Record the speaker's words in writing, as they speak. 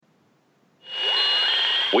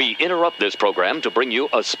We interrupt this program to bring you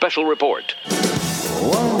a special report.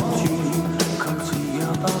 Won't you come see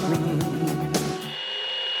about me?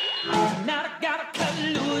 Now I gotta cut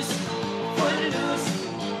loose, put loose.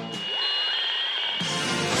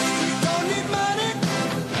 Don't need money,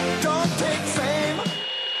 don't take fame.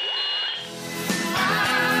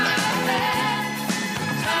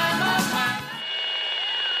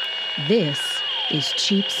 This is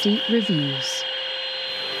Cheap Seat Reviews.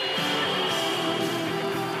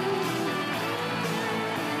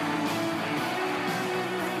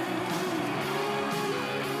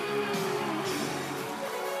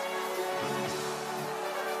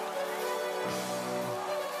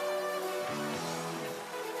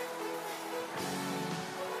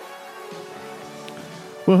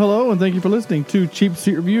 Well, hello, and thank you for listening to Cheap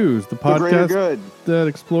Seat Reviews, the greater podcast good. that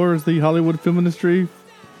explores the Hollywood film industry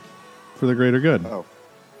for the greater good. Oh,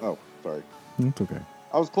 sorry. It's okay.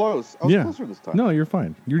 I was close. I was closer this time. No, you're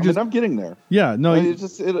fine. I'm getting there. Yeah, no.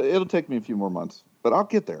 It'll take me a few more months, but I'll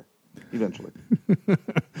get there eventually.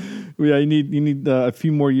 Yeah, you need a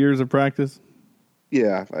few more years of practice.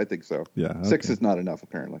 Yeah, I think so. Yeah, okay. 6 is not enough,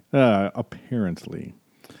 apparently. Apparently.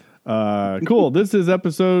 Cool. This is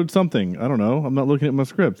episode something. I don't know. I'm not looking at my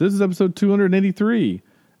script. This is episode 283.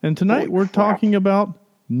 And tonight Holy we're crap. talking about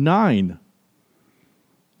 9.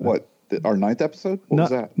 What? Our 9th episode? What was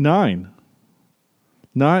that? 9.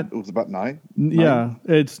 Not It was about 9? yeah,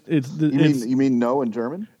 You mean no in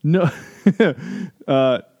German? no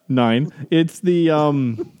 9. It's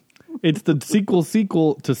the it's the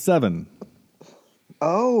sequel to 7.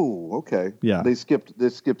 Oh, okay. Yeah. They skipped the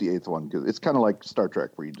 8th one because it's kind of like Star Trek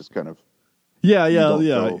where you just kind of Yeah. don't In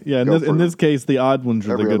go this, for in this case, the odd ones are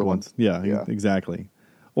the every good other one. ones. Yeah, Yeah. exactly.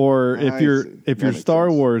 Or I if you're see. if That you're makes Star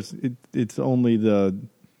sense. Wars, it's only the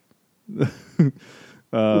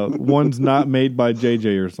one's not made by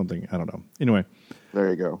JJ or something. I don't know. Anyway, there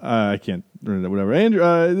you go. I can't whatever. Andrew,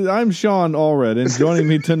 I'm Sean Allred, and joining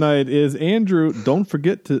me tonight is Andrew. Don't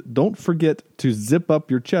forget to zip up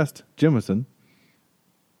your chest, Jemison.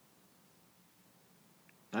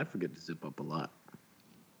 I forget to zip up a lot.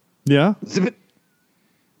 Yeah, Zip it.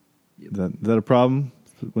 is that a problem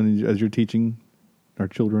as you're teaching our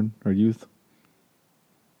children, our youth?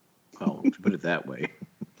 Oh, to put it that way.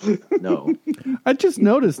 No. I just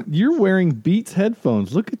noticed you're wearing Beats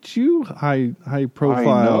headphones. Look at you, high profile.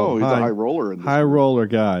 I know. He's a high roller in this. high roller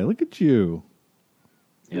guy. Look at you.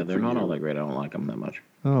 Yeah, they're not all that great. I don't like them that much.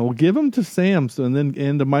 Oh, well, give them to Sam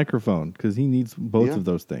and a microphone because he needs both Yeah. of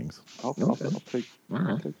those things. I'll take. All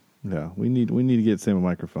right. Yeah, we need to get Sam a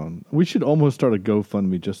microphone. We should almost start a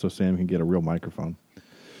GoFundMe just so Sam can get a real microphone.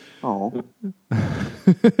 Oh,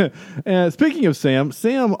 And speaking of Sam,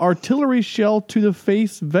 artillery shell to the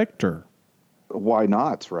face vector. why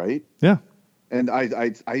not? Right? Yeah, And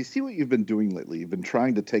I see what you've been doing lately. You've been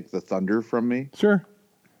trying to take the thunder from me, sure.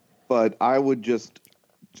 but I would just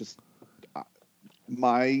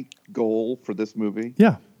my goal for this movie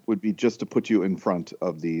Yeah, would be just to put you in front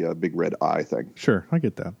of the big red eye thing. sure. I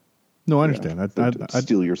get that. No, I understand. To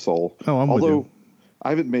steal your soul. Oh, I'm with Although you. I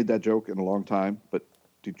haven't made that joke in a long time, but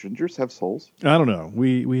do gingers have souls? I don't know.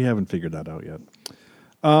 We haven't figured that out yet.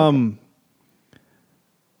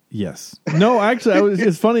 Yes. No, actually,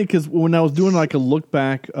 it's funny because when I was doing like a look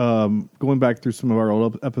back, going back through some of our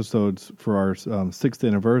old episodes for our 6th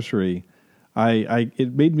anniversary,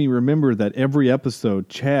 it made me remember that every episode,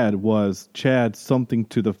 Chad was something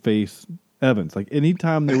to the face Evans. Like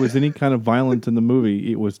anytime there was any kind of violence in the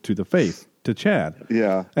movie, it was to the face, to Chad.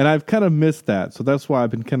 Yeah. And I've kind of missed that, so that's why I've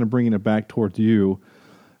been kind of bringing it back towards you.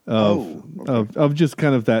 Of just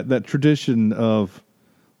kind of that tradition of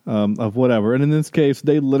whatever. And in this case,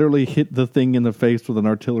 they literally hit the thing in the face with an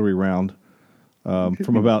artillery round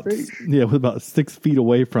from about with about 6 feet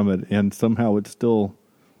away from it, and somehow it still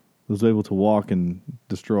was able to walk and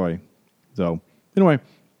destroy. So anyway,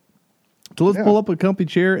 so let's pull up a comfy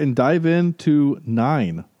chair and dive into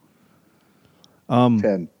 9.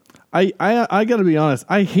 10. I got to be honest.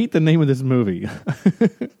 I hate the name of this movie.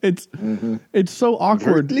 It's so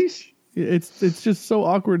awkward. Wirklich? It's just so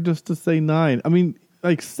awkward just to say 9. I mean,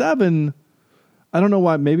 like 7. I don't know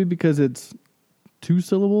why. Maybe because it's 2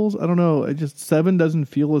 syllables. I don't know. It just 7 doesn't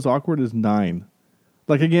feel as awkward as 9.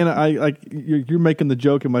 Like again, you're making the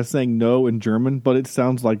joke. Am I saying no in German? But it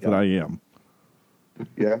sounds like that I am.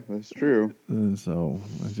 Yeah, that's true. And so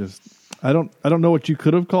I don't know what you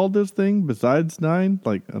could have called this thing besides 9.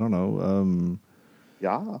 Like I don't know.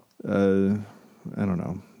 Yeah. I don't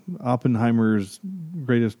know. Oppenheimer's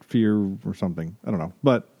greatest fear or something. I don't know.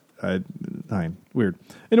 But 9. Weird.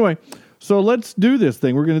 Anyway, so let's do this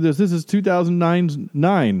thing. We're going to do this. This is 2009's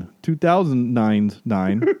 9. 2009's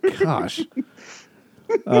 9. Gosh.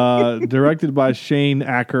 Directed by Shane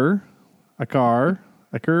Acker.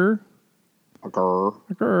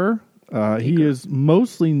 He is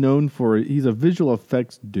mostly known for, he's a visual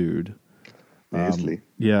effects dude. Mostly.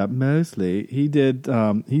 Mostly. He did,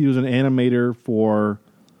 he was an animator for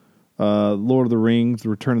Lord of the Rings, The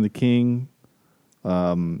Return of the King.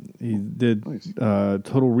 He did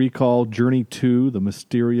Total Recall, Journey 2, The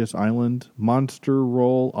Mysterious Island, Monster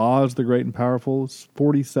Roll, Oz the Great and Powerful,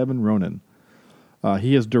 47 Ronin.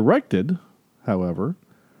 He has directed, however,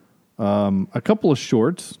 a couple of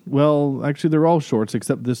shorts. Well, actually, they're all shorts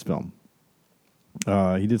except this film.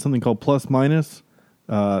 He did something called Plus Minus,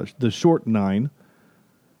 The Short Nine,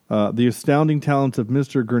 The Astounding Talents of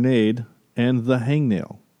Mr. Grenade, and The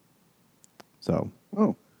Hangnail. So,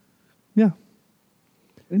 yeah.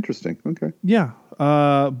 Interesting. Okay. Yeah.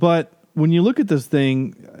 But when you look at this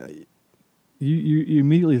thing, you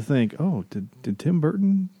immediately think, oh, did Tim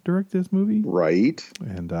Burton direct this movie? Right.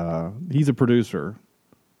 And he's a producer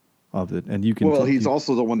of it. And you can. Well, he's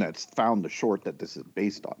also the one that's found the short that this is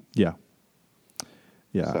based on. Yeah.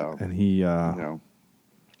 Yeah. So, and he.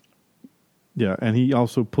 Yeah, and he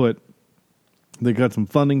also they got some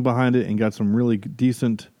funding behind it and got some really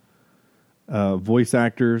decent voice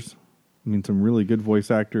actors. I mean, some really good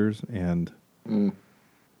voice actors, and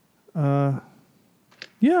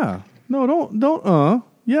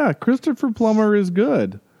Christopher Plummer is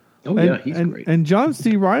good. Oh, he's great. And John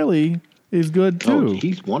C. Reilly is good too. Oh,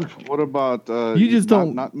 he's wonderful. What about you just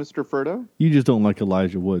don't not Mr. Frodo? You just don't like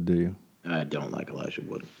Elijah Wood, do you? I don't like Elijah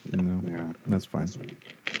Wood. No, Yeah. that's fine.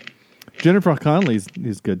 Jennifer Connelly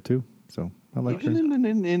is good too, so I like her.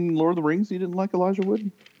 In Lord of the Rings, you didn't like Elijah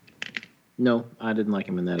Wood? No, I didn't like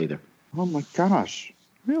him in that either. Oh my gosh!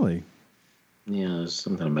 Really? Yeah, there's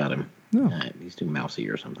something about him. No. He's too mousy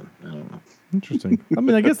or something. I don't know. Interesting. I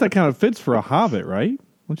mean, I guess that kind of fits for a Hobbit, right?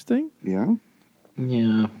 Don't you think? Yeah.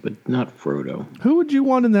 Yeah, but not Frodo. Who would you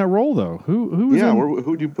want in that role, though? Who's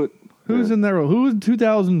who'd you put? Who's in that role? Who in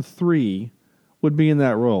 2003 would be in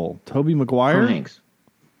that role? Tobey Maguire? Tom Hanks.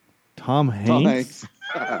 Tom Hanks?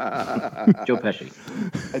 Joe Pesci.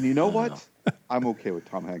 And you know what? I'm okay with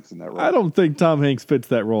Tom Hanks in that role. I don't think Tom Hanks fits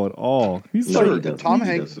that role at all. Tom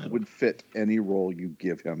Hanks would fit any role you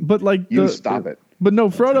give him. But like, stop it. But no,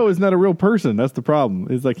 Frodo is not a real person. That's the problem.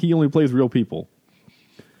 It's like he only plays real people.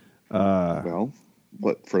 Well,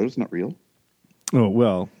 what? Frodo's not real? Oh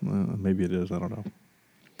well, maybe it is. I don't know.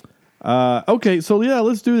 Okay, so yeah,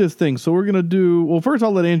 let's do this thing. So we're gonna do. Well, first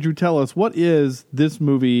I'll let Andrew tell us what is this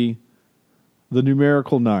movie, The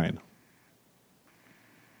Numerical 9.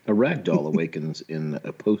 A ragdoll awakens in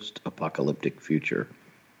a post-apocalyptic future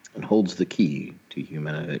and holds the key to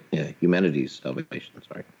humanity's salvation.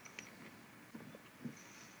 Sorry.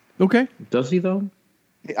 Okay. Does he, though?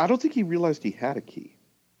 I don't think he realized he had a key.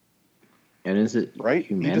 And is it right?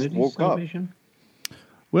 humanity's he just woke salvation?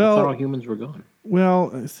 Well, I thought all humans were gone.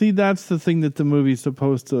 Well, see, that's the thing that the movie's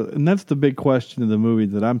supposed to... And that's the big question of the movie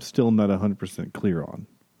that I'm still not 100% clear on.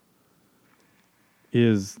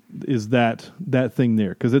 Is that thing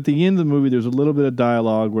there? Because at the end of the movie, there's a little bit of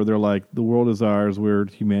dialogue where they're like, "The world is ours, we're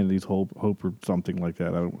humanity's hope," or something like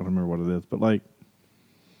that. I don't remember what it is, but like,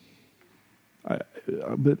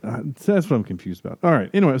 that's what I'm confused about. All right,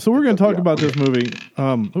 anyway, so we're going to talk about this movie.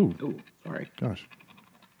 Sorry, gosh,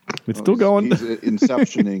 it's still going. He's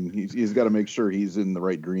inceptioning. he's got to make sure he's in the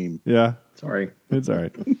right dream. Yeah, sorry, it's all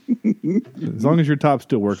right. As long as your top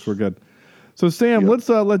still works, we're good. So Sam, let's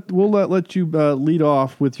let you lead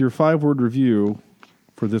off with your 5-word review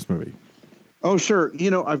for this movie. Oh sure,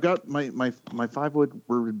 I've got my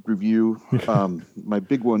 5-word review. My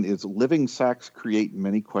big one is living sacks create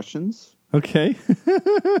many questions. Okay,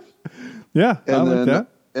 yeah, I like that.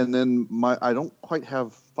 And then I don't quite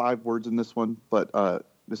have 5 words in this one, but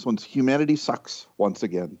this one's humanity sucks once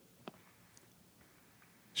again.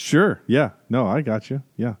 Sure, yeah, no, I got you,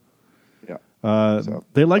 yeah. So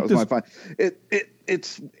they like this.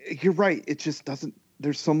 It's you're right. It just doesn't.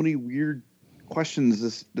 There's so many weird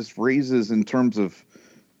questions this raises in terms of.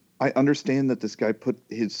 I understand that this guy put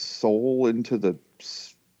his soul into the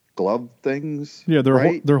glove things. Yeah, they're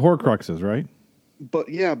right? They're Horcruxes, right? But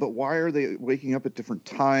why are they waking up at different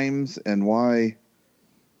times, and why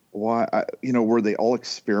were they all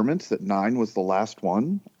experiments? That 9 was the last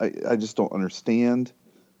one. I just don't understand.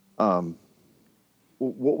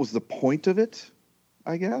 What was the point of it?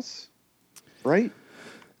 I guess, right?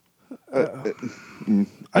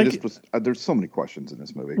 There's so many questions in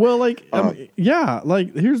this movie. Well,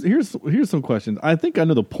 here's some questions. I think I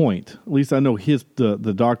know the point. At least I know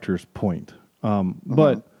the doctor's point.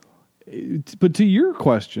 But to your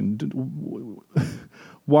question,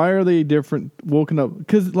 why are they different? Woken up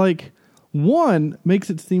because One makes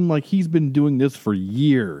it seem like he's been doing this for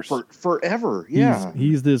years. Forever, yeah.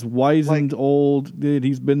 He's this wizened old dude.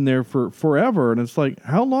 He's been there for forever. And it's like,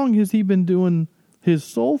 how long has he been doing his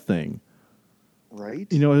soul thing? Right.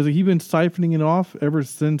 You know, has he been siphoning it off ever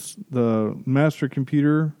since the master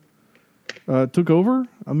computer took over?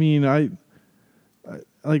 I mean, I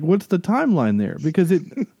like, what's the timeline there? Because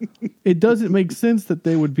it doesn't make sense that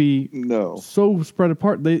they would be so spread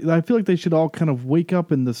apart. I feel like they should all kind of wake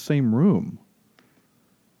up in the same room.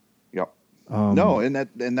 Yep. No, and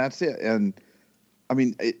that's it. And I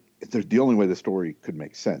mean, the only way the story could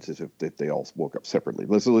make sense is if they all woke up separately.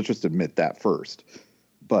 Let's just admit that first.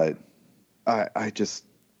 But I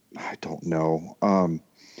don't know.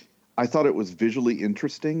 I thought it was visually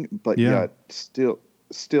interesting, but yet still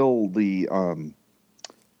the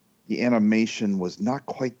animation was not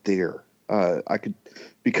quite there.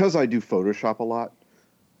 Because I do Photoshop a lot,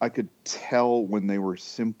 I could tell when they were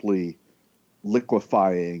simply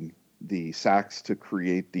liquefying the sacks to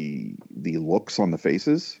create the looks on the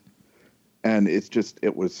faces. And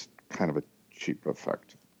it was kind of a cheap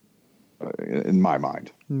effect in my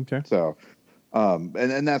mind. Okay. So,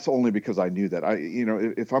 and that's only because I knew that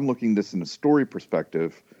if I'm looking this in a story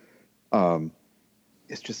perspective,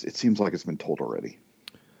 it seems like it's been told already.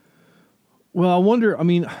 Well, I wonder. I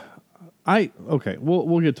mean, okay.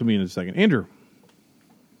 We'll get to me in a second. Andrew,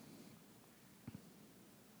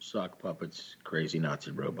 sock puppets, crazy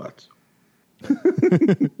Nazi robots.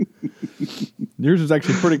 Yours is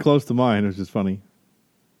actually pretty close to mine, which is funny.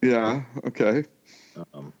 Yeah. Okay.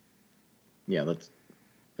 Yeah,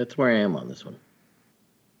 that's where I am on this one.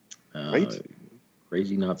 Right.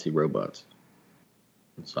 Crazy Nazi robots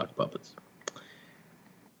and sock puppets.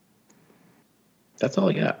 That's all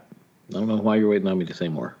I got. I don't know why you're waiting on me to say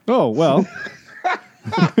more. Oh, well.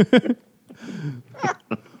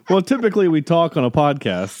 Well, typically we talk on a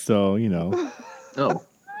podcast, so, you know. Oh.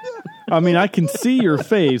 I mean, I can see your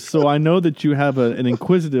face, so I know that you have an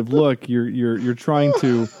inquisitive look. You're trying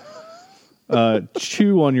to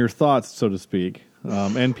chew on your thoughts, so to speak,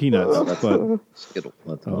 and peanuts. But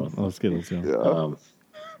Skittles. Skittles, yeah.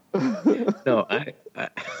 No,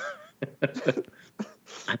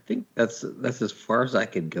 I think that's as far as I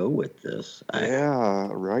could go with this.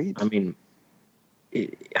 Right. I mean,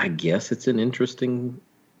 I guess it's an interesting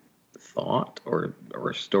thought or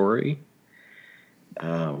story.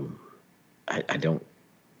 I don't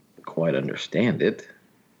quite understand it.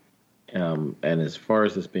 And as far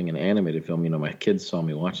as this being an animated film, my kids saw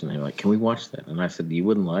me watching. They were like, "Can we watch that?" And I said, "You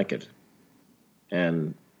wouldn't like it."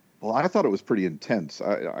 And well, I thought it was pretty intense.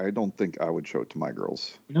 I don't think I would show it to my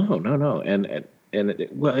girls. No. And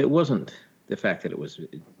it wasn't the fact that it was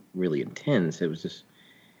really intense. It was just,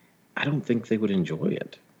 I don't think they would enjoy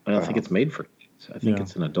it. I don't think it's made for kids. I think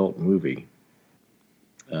it's an adult movie.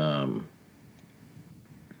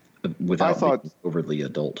 Without being overly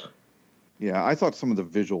adult. Yeah, I thought some of the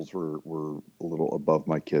visuals were a little above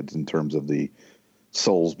my kids in terms of the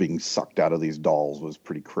souls being sucked out of these dolls was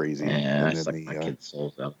pretty crazy. Yeah, I sucked my kids'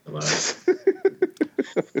 souls out of the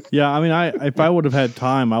Yeah, I mean, if I would have had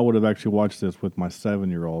time, I would have actually watched this with my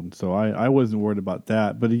 7-year-old. So I wasn't worried about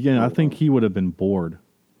that. But again, I think he would have been bored.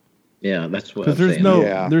 Yeah, that's what. Because there's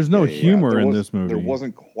no humor in this movie. There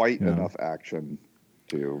wasn't quite enough action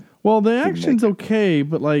to. Well, the action's okay,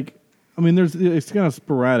 but I mean, it's kind of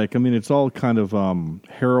sporadic. I mean, it's all kind of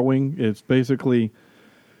harrowing. It's basically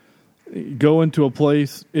go into a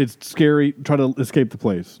place, it's scary, try to escape the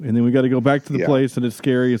place. And then we got to go back to the place, and it's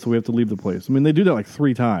scary, so we have to leave the place. I mean, they do that like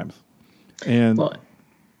 3 times. And well,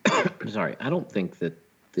 sorry, I don't think that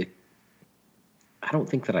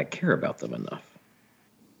I care about them enough.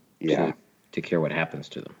 Yeah. To care what happens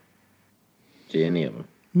to them. To any of them.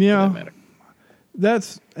 Yeah. For that matter.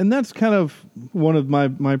 That's kind of one of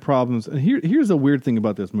my problems. And here's a weird thing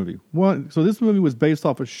about this movie. So this movie was based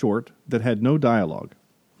off a short that had no dialogue.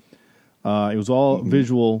 It was all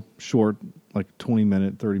visual short, like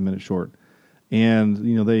 20-minute, 30-minute short, and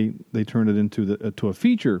they turned it into to a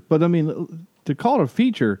feature. But I mean, to call it a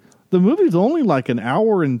feature, the movie's only like an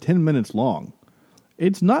hour and 10 minutes long.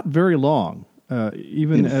 It's not very long.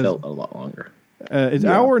 It felt a lot longer. It's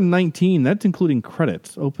hour and 19. That's including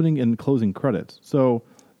credits, opening and closing credits. So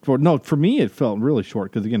for me, it felt really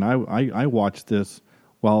short because again, I watched this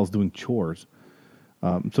while I was doing chores.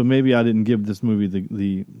 So maybe I didn't give this movie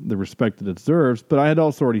the respect that it deserves, but I had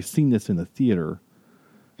also already seen this in the theater.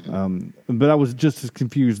 But I was just as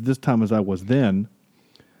confused this time as I was then.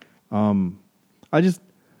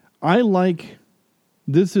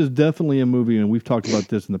 This is definitely a movie, and we've talked about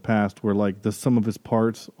this in the past, where like the sum of its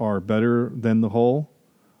parts are better than the whole.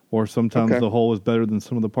 or sometimes Okay. the whole is better than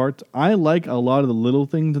some of the parts. I like a lot of the little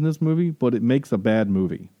things in this movie, but it makes a bad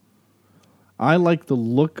movie. I like the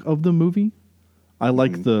look of the movie. I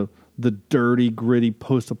like the dirty, gritty,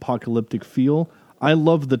 post-apocalyptic feel. I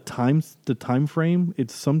love the time frame.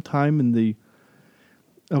 It's sometime in the...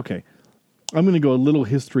 Okay, I'm going to go a little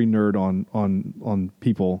history nerd on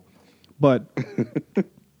people, but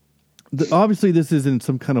obviously this is in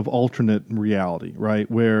some kind of alternate reality, right?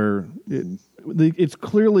 Where it's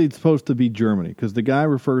clearly supposed to be Germany, because the guy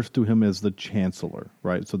refers to him as the Chancellor,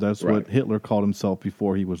 right? So that's what Hitler called himself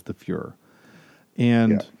before he was the Fuhrer.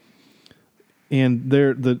 And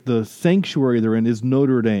the sanctuary they're in is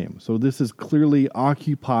Notre Dame. So this is clearly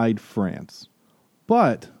occupied France.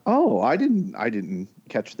 But I didn't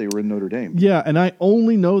catch they were in Notre Dame. yeah, and I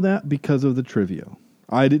only know that because of the trivia.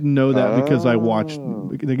 I didn't know that because I watched.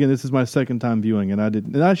 Again, this is my second time viewing, and I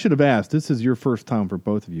didn't. And I should have asked. This is your first time for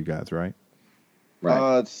both of you guys, right?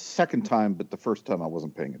 Right. Second time, but the first time I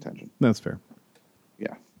wasn't paying attention. That's fair.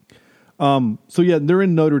 Yeah. So yeah, they're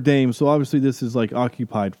in Notre Dame. So obviously, this is like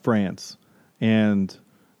occupied France, and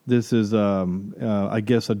this is, I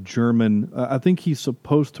guess, a German. I think he's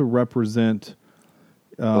supposed to represent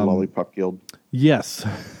The Lollipop Guild. Yes.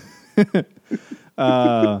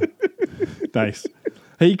 Nice.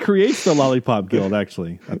 He creates the Lollipop Guild,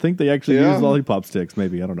 actually. I think they actually use lollipop sticks,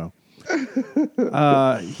 maybe. I don't know.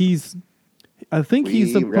 I think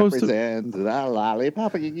he's supposed to... represent the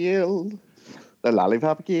Lollipop Guild. The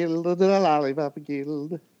Lollipop Guild. The Lollipop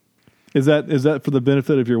Guild. Is that for the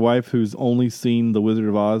benefit of your wife who's only seen The Wizard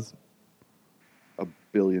of Oz? A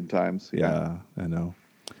billion times. Yeah. I know.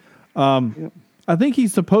 I think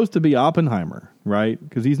he's supposed to be Oppenheimer, right?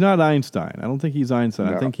 Because he's not Einstein. I don't think he's Einstein.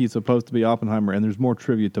 No. I think he's supposed to be Oppenheimer, and there's more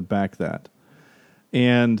trivia to back that.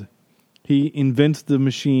 And he invents the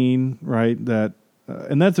machine, right? That,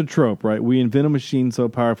 and that's a trope, right? We invent a machine so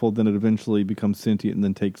powerful, then it eventually becomes sentient and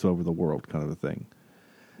then takes over the world, kind of a thing.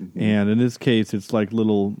 Mm-hmm. And in this case, it's like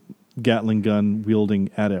little Gatling gun wielding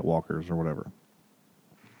AT-AT walkers or whatever.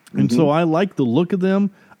 And so I like the look of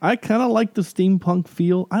them. I kind of like the steampunk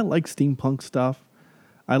feel. I like steampunk stuff.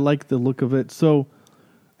 I like the look of it. So,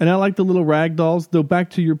 and I like the little rag dolls. Though, back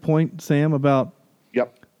to your point, Sam, about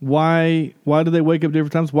why do they wake up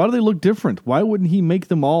different times? Why do they look different? Why wouldn't he make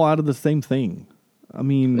them all out of the same thing? I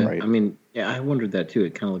mean, I wondered that too.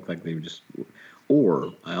 It kind of looked like they were just,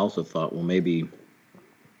 or I also thought, well, maybe,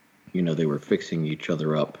 they were fixing each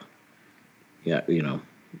other up. Yeah,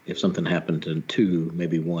 if something happened to two,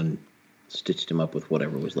 maybe one stitched him up with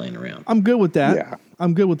whatever was laying around. I'm good with that. Yeah.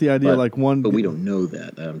 I'm good with the idea, but we don't know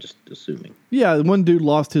that. I'm just assuming. Yeah, one dude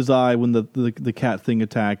lost his eye when the cat thing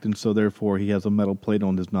attacked, and so therefore he has a metal plate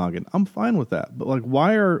on his noggin. I'm fine with that. But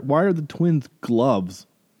why are the twins gloves?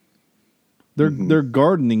 They're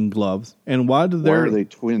gardening gloves, and why are they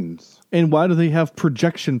twins? And why do they have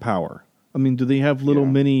projection power? I mean, do they have little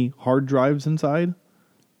mini hard drives inside,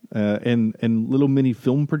 and little mini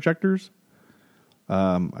film projectors?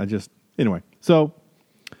 Anyway, so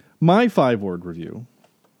my 5-word review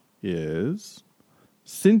is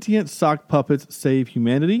sentient sock puppets save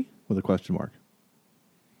humanity with a question mark.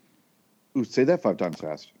 Ooh, say that 5 times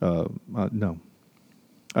fast. No,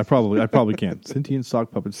 I probably can't. Sentient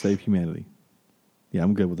sock puppets save humanity. Yeah,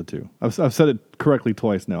 I'm good with the 2. I've said it correctly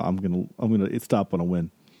twice now. I'm gonna stop on a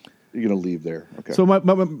win. You're gonna leave there. Okay. So my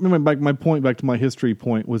point back to my history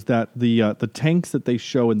point was that the tanks that they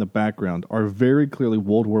show in the background are very clearly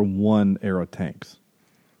World War I era tanks.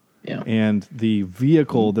 Yeah. And the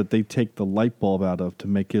vehicle that they take the light bulb out of to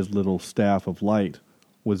make his little staff of light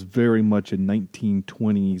was very much a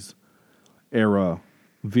 1920s era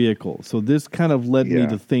vehicle. So this kind of led me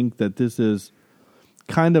to think that this is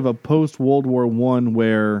kind of a post-World War I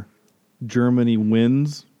where Germany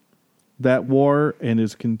wins that war and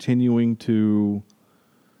is continuing to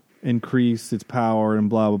increase its power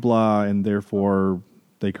and blah, blah, blah, and therefore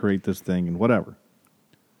they create this thing and whatever.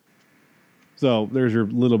 So there's your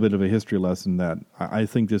little bit of a history lesson that I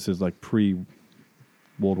think this is like pre-World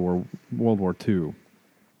War II.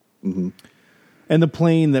 Mm-hmm. And the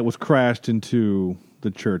plane that was crashed into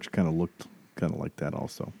the church kind of looked kind of like that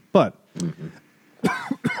also. But,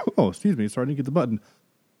 oh, excuse me, sorry, I didn't get the button.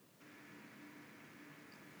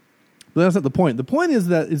 But that's not the point. The point is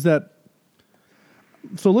that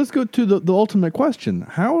so let's go to the ultimate question.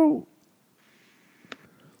 How...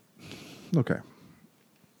 Okay.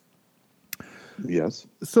 Yes.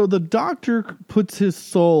 So the doctor puts his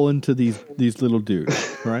soul into these little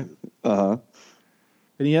dudes, right? Uh-huh.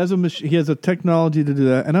 And he has a technology to do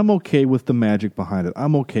that, and I'm okay with the magic behind it.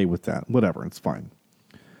 I'm okay with that. Whatever, it's fine.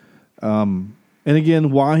 And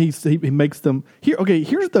again, why he makes them here. Okay,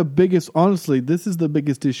 here's the biggest. Honestly, this is the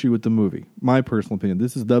biggest issue with the movie. My personal opinion.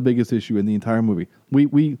 This is the biggest issue in the entire movie.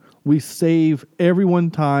 We save everyone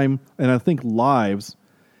time and I think lives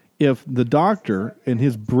if the Doctor in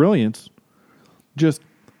his brilliance just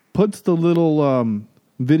puts the little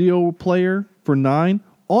video player for 9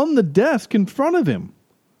 on the desk in front of him.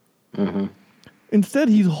 Mm-hmm. Instead,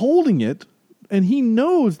 he's holding it, and he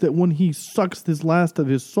knows that when he sucks his last of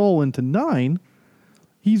his soul into 9,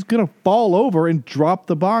 he's going to fall over and drop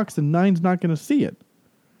the box, and 9's not going to see it.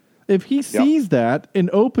 If he sees that and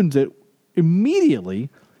opens it immediately,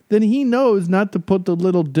 then he knows not to put the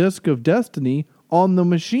little disc of destiny on the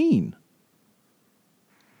machine.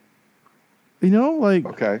 You know, like...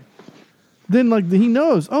 Okay. Then, like, he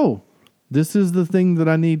knows, oh, this is the thing that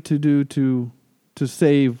I need to do to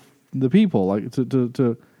save the people. Like,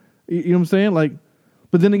 to you know what I'm saying? Like,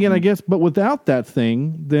 but then again, I guess, but without that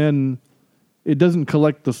thing, then it doesn't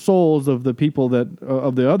collect the souls of the people that,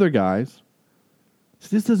 of the other guys.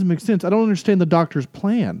 So this doesn't make sense. I don't understand the Doctor's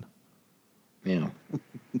plan. Yeah. You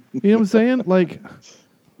know what I'm saying? Like...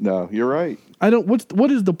 No, you're right. I don't. What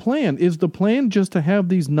is the plan? Is the plan just to have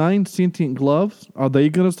these 9 sentient gloves? Are they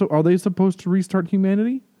supposed to restart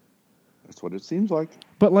humanity? That's what it seems like.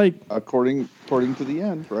 But like according to the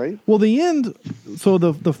end, right? Well, the end. So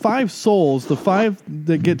the 5 souls, the 5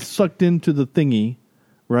 that get sucked into the thingy,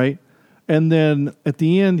 right? And then at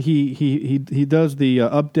the end, he does the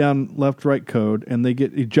up, down, left, right code, and they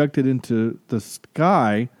get ejected into the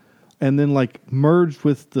sky. And then, like, merged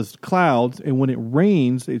with the clouds, and when it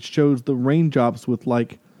rains, it shows the raindrops with,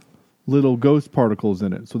 like, little ghost particles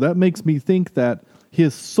in it. So that makes me think that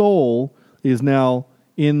his soul is now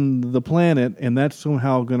in the planet, and that's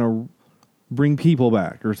somehow going to bring people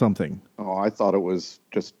back or something. Oh, I thought it was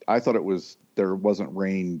there wasn't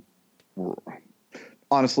rain.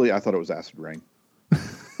 Honestly, I thought it was acid rain.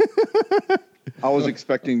 I was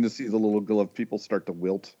expecting to see the little glove people start to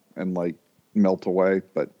wilt and, like, melt away,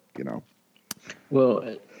 but... You know, well,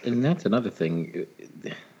 and that's another thing.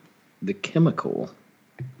 The chemical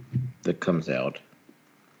that comes out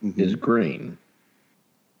is green,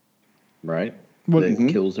 right? What, that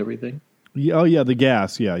kills everything. Yeah, oh yeah, the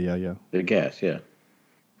gas. Yeah. The gas, yeah.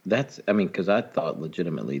 That's. I mean, because I thought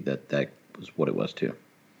legitimately that was what it was too.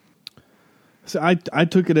 So I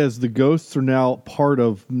took it as the ghosts are now part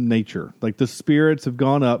of nature. Like the spirits have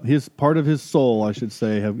gone up. His part of his soul, I should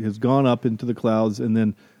say, has gone up into the clouds, and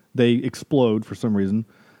then they explode for some reason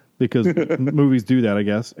because movies do that, I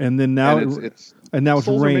guess. And then now it's souls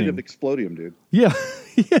are made raining. of explodium, dude. Yeah,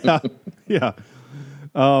 yeah.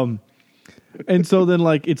 And so then,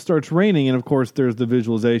 like, it starts raining, and of course, there's the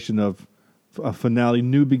visualization of a finale,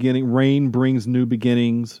 new beginning. Rain brings new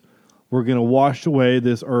beginnings. We're going to wash away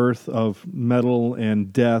this earth of metal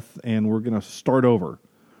and death, and we're going to start over.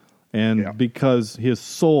 And because his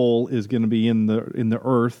soul is going to be in the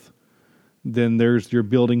earth, then there's your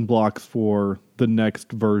building blocks for the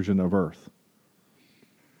next version of Earth.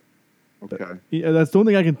 Okay. Yeah, that's the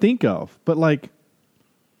only thing I can think of. But like,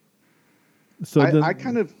 so I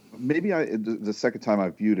kind of the second time I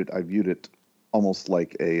viewed it almost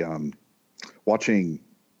like a watching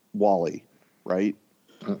WALL-E, right?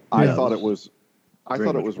 I thought it was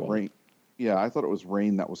rain. Yeah, I thought it was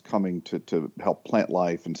rain that was coming to help plant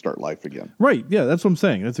life and start life again. Right, yeah, that's what I'm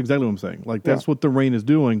saying. That's exactly what I'm saying. Like, that's what the rain is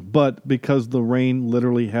doing, but because the rain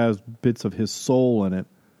literally has bits of his soul in it,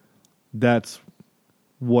 that's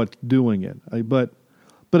what's doing it. But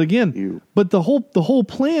again, but the whole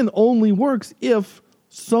plan only works if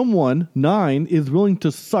someone, 9, is willing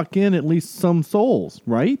to suck in at least some souls,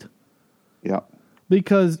 right? Yeah.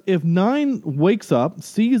 Because if 9 wakes up,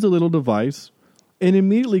 sees a little device, and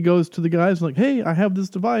immediately goes to the guys like, "Hey, I have this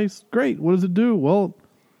device. Great. What does it do?" Well,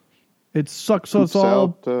 it sucks us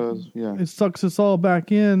all. It sucks us all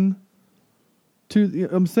back in.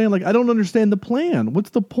 I'm saying, like, I don't understand the plan.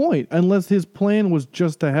 What's the point? Unless his plan was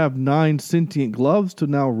just to have 9 sentient gloves to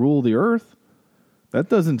now rule the earth. That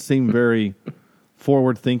doesn't seem very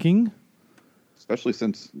forward thinking. Especially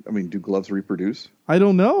since, I mean, do gloves reproduce? I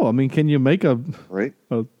don't know. I mean, can you make right?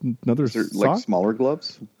 Another Is there, sock? like smaller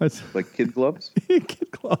gloves? That's like kid gloves?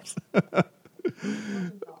 Kid gloves.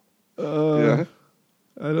 Yeah.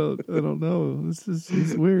 I don't know.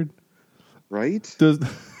 It's weird. Right?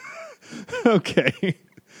 Okay.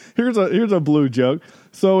 Here's a blue joke.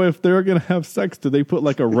 So if they're gonna have sex, do they put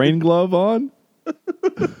like a rain glove on?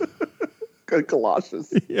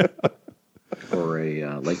 Galoshes. Yeah. Or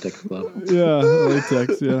a latex glove. Yeah,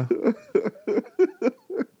 latex. Yeah.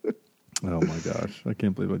 Oh my gosh, I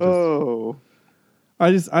can't believe I just. Oh.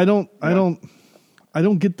 I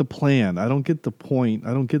don't get the plan. I don't get the point.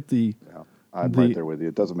 I don't get the I'm right there with you.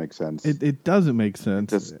 It doesn't make sense. It doesn't make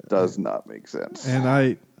sense. It just does not make sense. And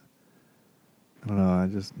I don't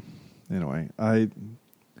know. Anyway,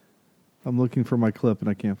 I'm looking for my clip and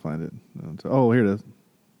I can't find it. Oh, here it is.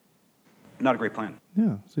 Not a great plan.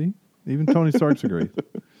 Yeah, see? Even Tony Starks agrees.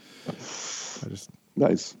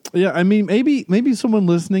 Nice. Yeah, I mean, maybe someone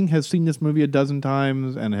listening has seen this movie a dozen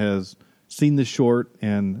times and has seen the short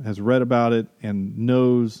and has read about it and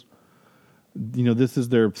knows, this is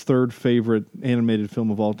their third favorite animated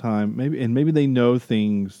film of all time. Maybe they know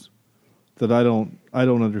things that I don't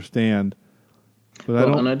understand. But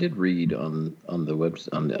and I did read on the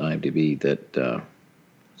IMDb that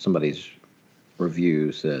somebody's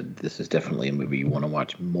review said this is definitely a movie you want to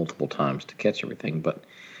watch multiple times to catch everything. But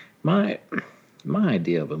my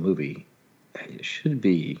idea of a movie should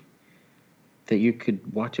be that you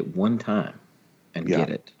could watch it one time and get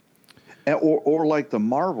it. Or like the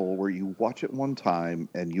Marvel, where you watch it one time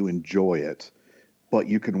and you enjoy it, but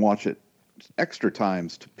you can watch it extra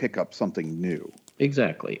times to pick up something new.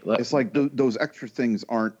 Exactly. It's like those extra things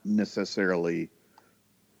aren't necessarily,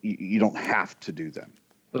 you don't have to do them.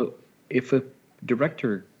 But if a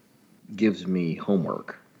director gives me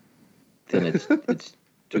homework, then it's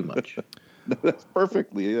too much. That's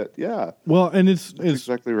perfectly it. Yeah. Well, and it's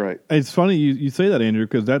exactly right. It's funny you say that, Andrew,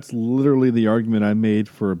 because that's literally the argument I made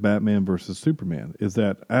for Batman versus Superman. Is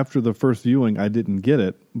that after the first viewing, I didn't get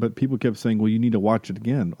it, but people kept saying, "Well, you need to watch it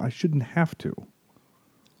again." I shouldn't have to.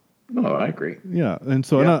 Oh, I agree. Yeah, and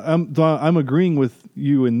so I'm agreeing with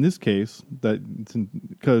you in this case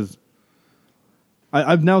because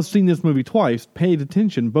I've now seen this movie twice, paid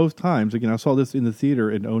attention both times. Again, I saw this in the theater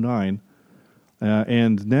in 2009,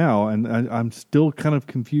 and now, I'm still kind of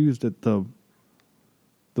confused at the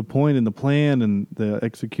point and the plan and the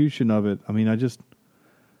execution of it. I mean, it's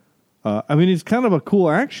kind of a cool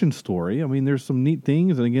action story. I mean, there's some neat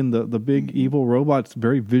things, and again, the big evil robot's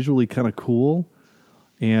very visually kind of cool.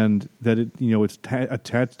 And that it's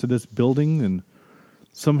attached to this building, and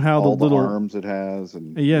somehow all the little arms it has,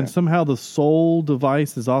 and and somehow the soul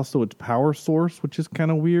device is also its power source, which is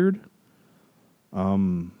kind of weird.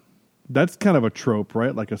 That's kind of a trope,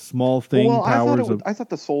 right? Like a small thing powers. I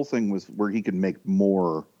thought the soul thing was where he could make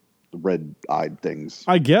more red-eyed things.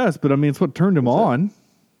 I guess, but I mean, it's what turned him on,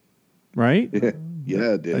 right?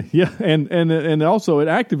 Yeah, it did. Yeah, and also it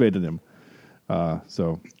activated him.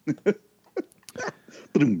 So.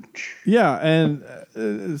 Yeah, and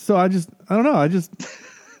so I don't know.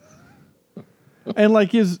 And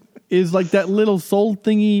like is like that little soul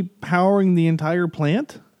thingy powering the entire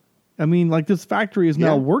plant? I mean, like this factory is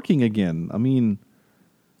now working again. I mean,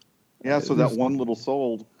 so that one little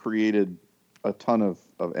soul created a ton of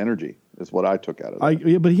energy. Is what I took out of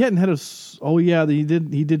that. But he hadn't had a. Oh yeah, he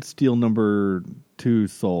did steal number 2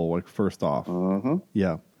 soul like first off.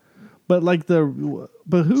 Yeah, but like who?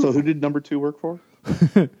 So who did number 2 work for?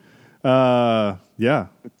 Yeah.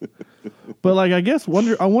 But like, I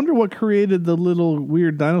wonder what created the little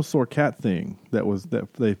weird dinosaur cat thing that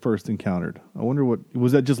they first encountered. I wonder what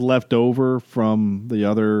was that just left over from the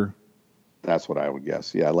other. That's what I would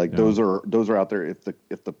guess. Yeah, those are out there. If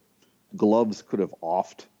the gloves could have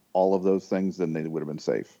offed all of those things, then they would have been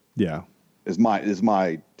safe. Yeah, is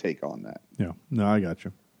my take on that. Yeah, no, I got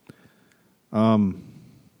you.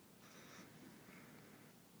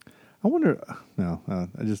 I wonder. No,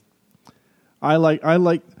 I like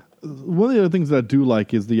one of the other things that I do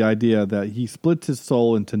like is the idea that he splits his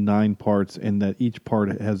soul into 9 parts, and that each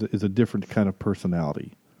part is a different kind of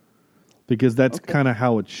personality. Because that's kind of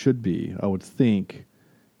how it should be, I would think.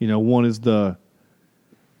 One's the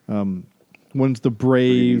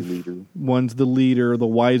brave, one's the leader, the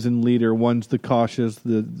wizened leader, one's the cautious,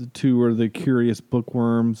 the 2 are the curious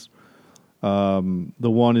bookworms. The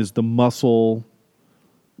one is the muscle.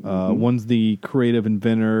 One's the creative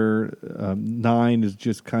inventor. 9 is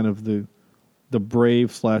just kind of the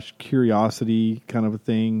brave / curiosity kind of a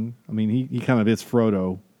thing. I mean, he kind of is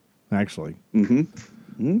Frodo, actually.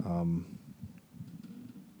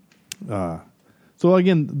 So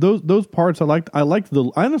again, those parts I liked. I liked the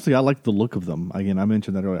look of them. Again, I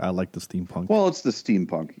mentioned that earlier. I like the steampunk. Well, it's the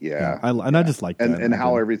steampunk, I just like that, and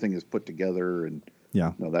how everything is put together, and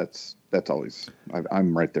no, that's always.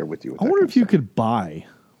 I'm right there with you. With I wonder if you could buy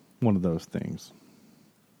one of those things.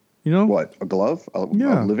 What, a glove? A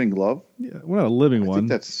living glove? Yeah, well, not a living one. I think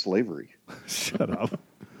that's slavery. Shut up.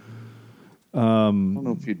 I don't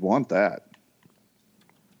know if you'd want that.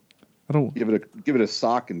 I don't give it a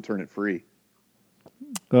sock and turn it free.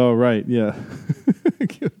 Oh right, yeah.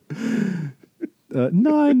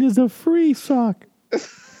 9 is a free sock.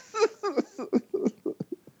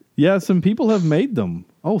 Yeah, some people have made them.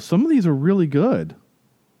 Oh, some of these are really good.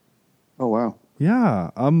 Oh wow. Yeah,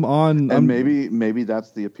 I'm maybe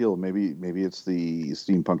that's the appeal. Maybe it's the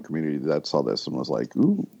steampunk community that saw this and was like,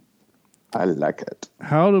 "Ooh, I like it."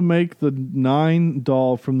 How to make the 9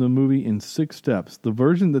 doll from the movie in 6 steps. The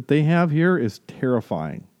version that they have here is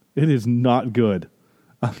terrifying. It is not good.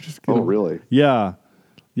 I'm just kidding. Oh, really? Yeah.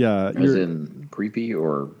 As in creepy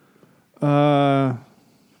or?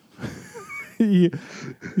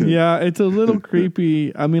 Yeah, it's a little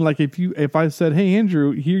creepy. I mean, like if I said, "Hey,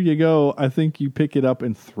 Andrew, here you go," I think you pick it up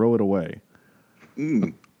and throw it away.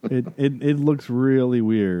 It looks really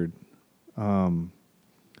weird.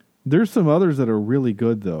 There's some others that are really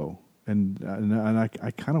good though, and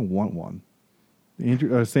I kind of want one.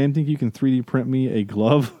 Andrew, Sam, think you can 3D print me a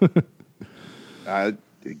glove? Yeah,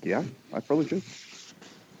 I probably should.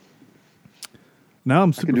 Now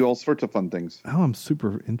I can do all sorts of fun things. Now I'm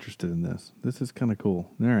super interested in this. This is kind of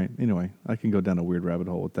cool. All right. Anyway, I can go down a weird rabbit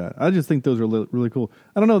hole with that. I just think those are really cool.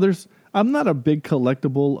 I don't know. I'm not a big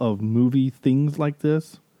collectible of movie things like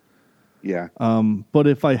this. Yeah. But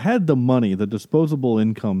if I had the money, the disposable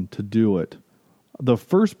income to do it, the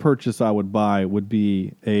first purchase I would buy would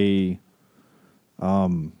be a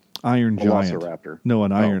Iron Giant. Velociraptor. No,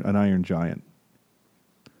 an Iron Giant.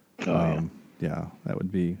 Yeah. Yeah, that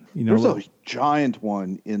would be. There's a giant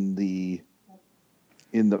one in the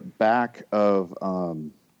back of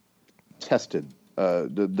Tested.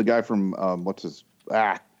 The guy from what's his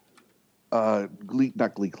Glee,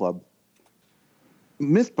 not Glee Club,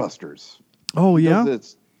 Mythbusters. Oh yeah,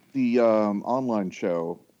 it's the online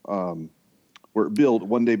show where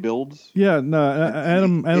One Day Builds. Yeah, no,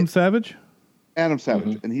 Adam Savage. Adam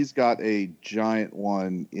Savage, and he's got a giant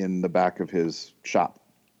one in the back of his shop.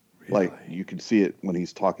 Really? Like you can see it when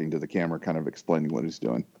he's talking to the camera, kind of explaining what he's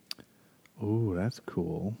doing. Oh, that's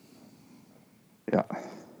cool. Yeah,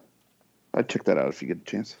 I'd check that out if you get a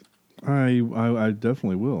chance. I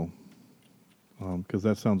definitely will, because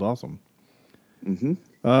that sounds awesome. Mm-hmm.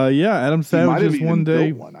 Yeah, Adam Savage just one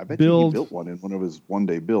day built one. I bet he built one in one of his one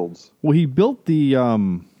day builds. Well, he built the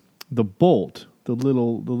bolt, the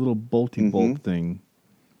little bolty bolt thing.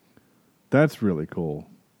 That's really cool.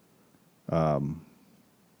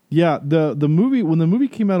 Yeah, the movie, when the movie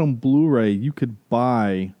came out on Blu-ray, you could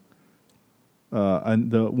buy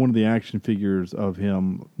one of the action figures of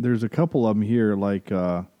him. There's a couple of them here. Like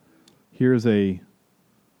here's a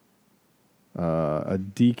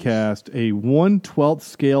decast, a 1/12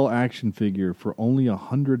 scale action figure for only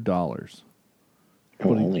 $100.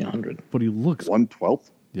 Only $100. But he looks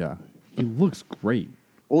 1/12. Yeah, he looks great.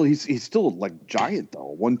 Well, he's still like giant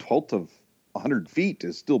though. 1/12 of 100 feet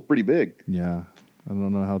is still pretty big. Yeah. I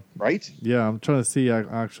don't know how. Right? Yeah, I'm trying to see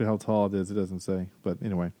actually how tall it is. It doesn't say. But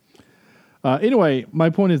anyway.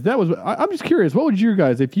 My point is I'm just curious. What would you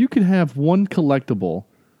guys, if you could have one collectible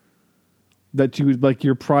that you would like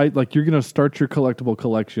your pride, like you're going to start your collectible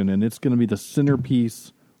collection and it's going to be the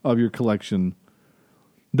centerpiece of your collection.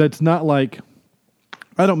 That's not like,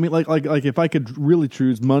 I don't mean like if I could really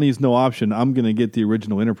choose, money's no option. I'm going to get the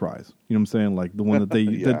original Enterprise. You know what I'm saying? Like the one that they,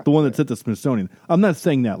 the one that's at the Smithsonian. I'm not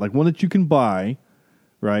saying that. Like one that you can buy.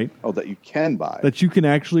 Right? Oh, that you can buy. That you can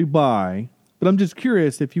actually buy. But I'm just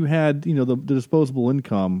curious, if you had, the disposable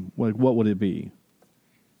income, like what would it be?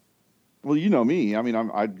 Well, you know me. I mean,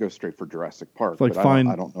 I'd go straight for Jurassic Park. Like but find,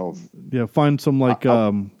 I don't know if find some like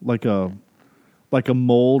a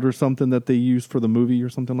mold or something that they used for the movie or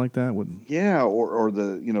something like that. Yeah, or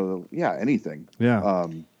anything. Yeah.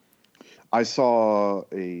 I saw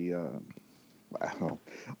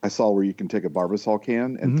I saw where you can take a Barbasol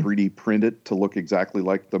can and 3D print it to look exactly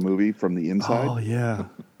like the movie from the inside. Oh, yeah.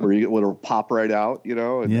 Where it'll pop right out,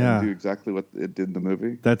 and do exactly what it did in the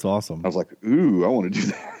movie. That's awesome. I was like, ooh, I want to do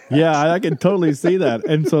that. Yeah, I can totally see that.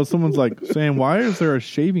 And so someone's like, Sam, why is there a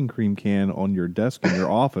shaving cream can on your desk in your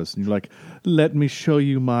office? And you're like, let me show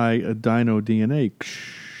you my Dino DNA.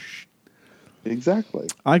 Exactly.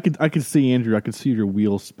 I could see, Andrew, I could see your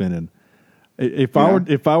wheels spinning. If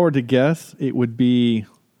I were to guess, it would be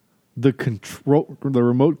the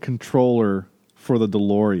remote controller for the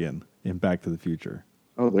DeLorean in Back to the Future.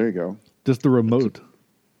 Oh, there you go. Just the remote.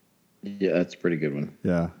 Yeah, that's a pretty good one.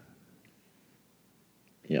 Yeah.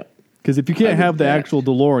 Yeah. Because if you can't have the actual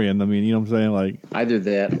DeLorean, I mean, you know what I'm saying, like either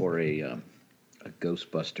that or a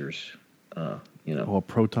Ghostbusters. a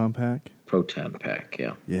proton pack. Proton pack.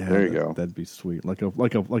 Yeah. Yeah. There you go. That'd be sweet. Like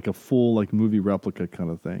a full like movie replica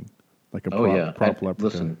kind of thing. Like a prop replica.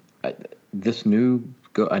 Listen, this new.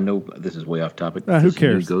 I know this is way off topic. Who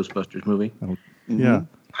cares? New Ghostbusters movie. Yeah.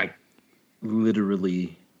 I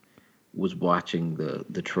literally was watching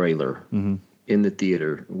the trailer in the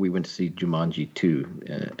theater. We went to see Jumanji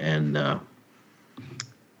 2, and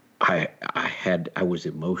I was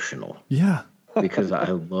emotional. Yeah. because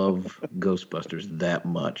I love Ghostbusters that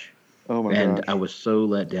much. Oh my And gosh. I was so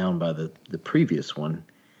let down by the previous one.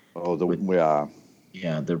 Oh,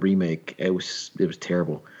 Yeah, the remake. It was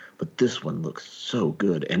terrible. But this one looks so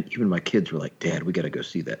good. And even my kids were like, Dad, we got to go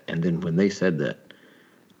see that. And then when they said that,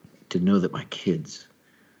 to know that my kids,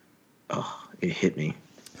 it hit me.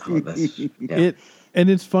 Oh, that's, yeah. And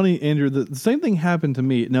it's funny, Andrew, the same thing happened to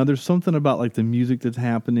me. Now, there's something about like the music that's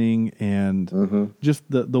happening and just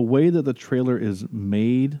the way that the trailer is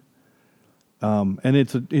made. And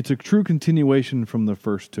it's a true continuation from the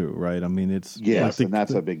first two, right? I mean, it's yes, and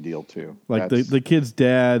that's a big deal too. Like the kid's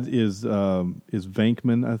dad is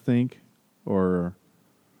Venkman, I think, or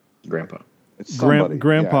Grandpa. It's somebody.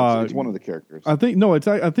 Grandpa. Yeah, it's one of the characters. I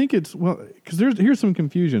think it's because here's some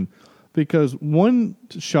confusion because one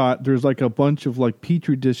shot there's like a bunch of like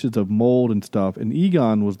petri dishes of mold and stuff, and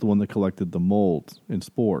Egon was the one that collected the molds and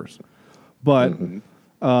spores, but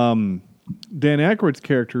Dan Aykroyd's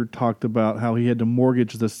character talked about how he had to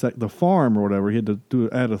mortgage the farm or whatever. He had to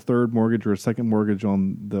add a third mortgage or a second mortgage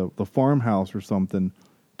on the farmhouse or something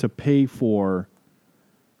to pay for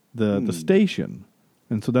the station,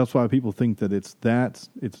 and so that's why people think that it's Dan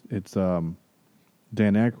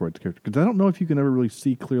Aykroyd's character, because I don't know if you can ever really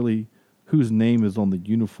see clearly whose name is on the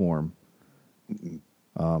uniform.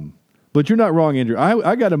 But you're not wrong, Andrew.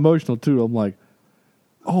 I got emotional too. I'm like,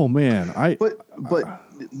 oh man, But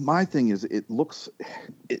my thing is, it looks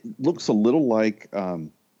a little like a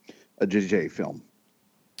JJ film.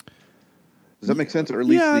 Does that make sense? Or at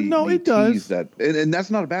least it does. That, and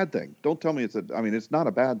that's not a bad thing. Don't tell me it's not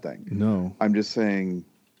a bad thing. No, I'm just saying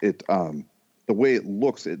it. The way it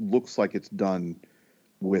looks like it's done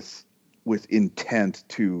with intent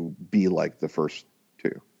to be like the first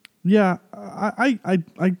two. yeah, I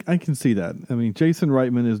can see that. I mean, Jason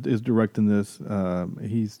Reitman is directing this.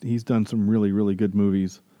 He's done some really really good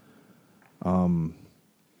movies. But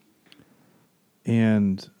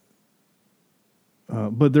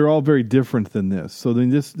they're all very different than this. So then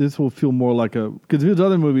this will feel more like because his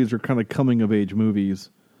other movies are kind of coming of age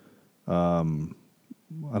movies. I don't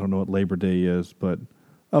know what Labor Day is, but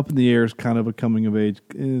Up in the Air is kind of a coming of age.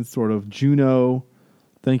 It's sort of Juno,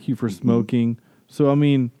 Thank You for Smoking. So I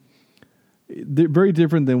mean, they're very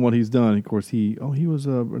different than what he's done. Of course, he was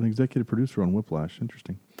an executive producer on Whiplash.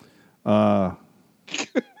 Interesting. Sorry,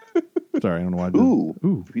 I don't know why I did.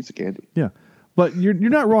 Ooh, piece of candy. Yeah. But you're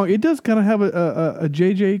not wrong. It does kind of have a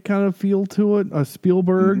JJ kind of feel to it, a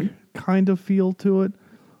Spielberg kind of feel to it.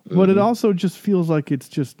 But it also just feels like it's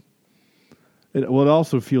just... It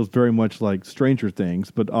also feels very much like Stranger Things,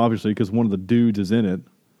 but obviously because one of the dudes is in it.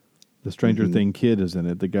 The Stranger Thing kid is in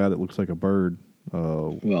it, the guy that looks like a bird.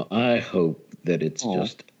 Well, I hope that it's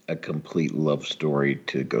just a complete love story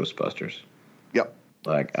to Ghostbusters. Yep.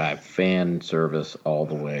 Like, fan service all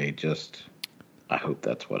the way, just... I hope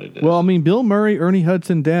that's what it is. Well, I mean, Bill Murray, Ernie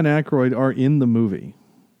Hudson, Dan Aykroyd are in the movie.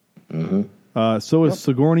 So is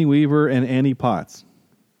Sigourney Weaver and Annie Potts.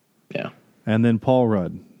 Yeah. And then Paul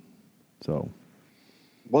Rudd. So...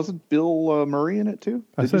 Wasn't Bill Murray in it too?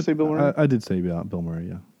 Did you say Bill Murray? I did say Bill Murray,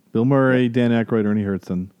 yeah. Bill Murray, Dan Aykroyd, Ernie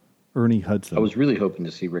Hudson. I was really hoping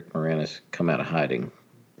to see Rick Moranis come out of hiding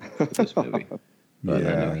for this movie. But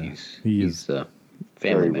I know he's a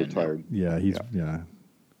family man retired. Yeah, yeah.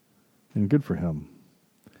 And good for him.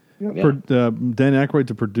 Yep. Yeah. Dan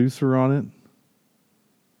Aykroyd's a producer on it,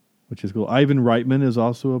 which is cool. Ivan Reitman is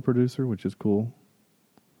also a producer, which is cool.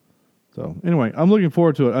 So anyway, I'm looking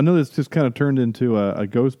forward to it. I know this just kind of turned into a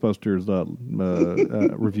Ghostbusters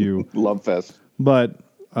review. Love fest. But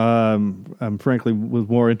I'm frankly was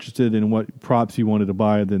more interested in what props you wanted to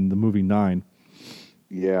buy than the movie 9.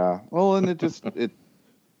 Yeah. Well, and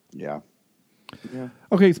yeah.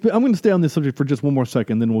 Okay, I'm going to stay on this subject for just one more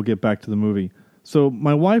second, then we'll get back to the movie. So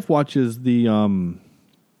my wife watches the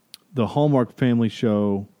Hallmark family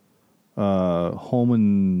show, not Home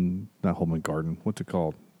and Garden. What's it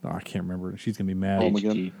called? Oh, I can't remember. She's going to be mad. Home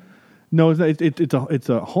Again? No, it's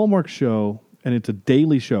a Hallmark show, and it's a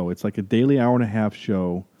daily show. It's like a daily hour-and-a-half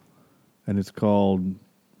show, and it's called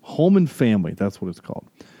Home and Family. That's what it's called.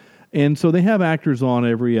 And so they have actors on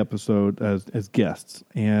every episode as guests.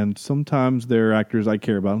 And sometimes they're actors I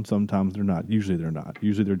care about, and sometimes they're not. Usually they're not.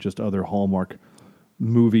 Usually they're just other Hallmark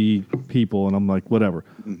movie people, and I'm like, whatever.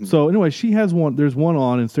 So anyway, she has one. There's one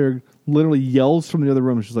on, and Sarah literally yells from the other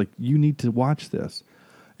room, and she's like, you need to watch this.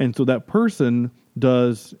 And so that person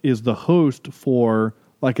is the host for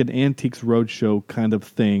like an Antiques Roadshow kind of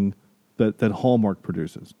thing that Hallmark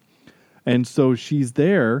produces. And so she's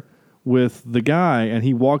there with the guy, and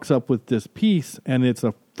he walks up with this piece, and it's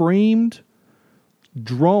a framed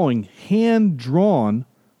drawing, hand-drawn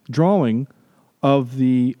drawing of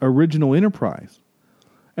the original Enterprise.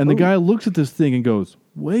 And the guy looks at this thing and goes,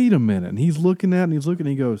 wait a minute. And he's looking at it and he's looking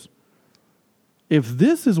and he goes, if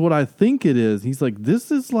this is what I think it is, he's like,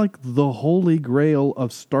 this is like the holy grail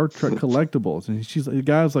of Star Trek collectibles. And the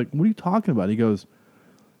guy's like, what are you talking about? He goes,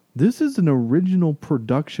 this is an original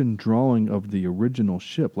production drawing of the original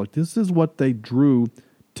ship. Like, this is what they drew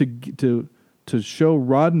to show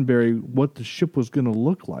Roddenberry what the ship was going to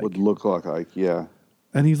look like. Would look like, yeah.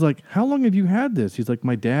 And he's like, how long have you had this? He's like,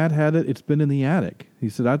 my dad had it. It's been in the attic. He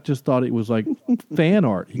said, I just thought it was like fan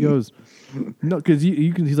art. He goes, no, because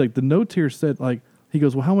you can. He's like, the notes here said, like, he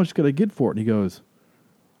goes, well, how much could I get for it? And he goes,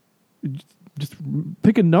 just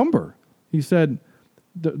pick a number. He said,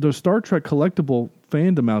 the Star Trek collectible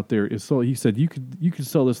fandom out there is so. He said, you could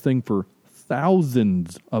sell this thing for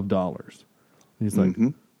thousands of dollars. And he's like,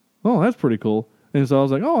 oh, that's pretty cool. And so I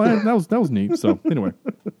was like, oh, that was neat. So anyway.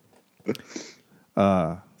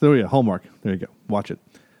 So yeah, Hallmark. There you go. Watch it.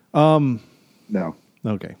 No.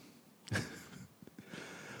 Okay.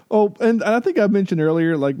 Oh, and I think I mentioned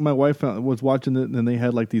earlier, like my wife was watching it, and they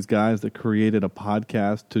had like these guys that created a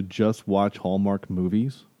podcast to just watch Hallmark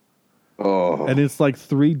movies. Oh. And it's like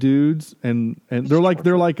three dudes, and they're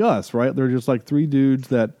like us, right? They're just like three dudes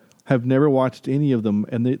that have never watched any of them,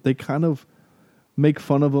 and they kind of make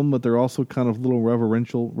fun of them, but they're also kind of a little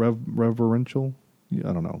reverential.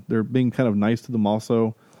 I don't know. They're being kind of nice to them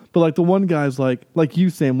also. But like the one guy's like you,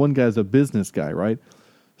 Sam, one guy's a business guy, right?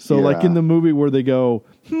 So like in the movie where they go,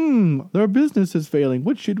 their business is failing.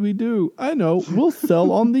 What should we do? I know. We'll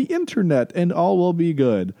sell on the internet and all will be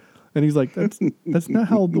good. And he's like, that's not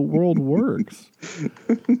how the world works.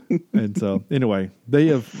 And so anyway,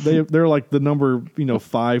 they're like the number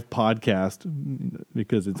 5 podcast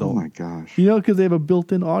because it's my gosh, because they have a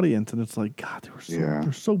built-in audience, and it's like, God,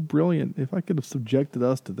 they're so brilliant. If I could have subjected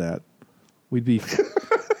us to that, we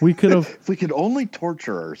could have. If we could only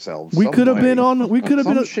torture ourselves. We could have been on. We could have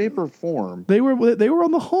been in some shape or form. They were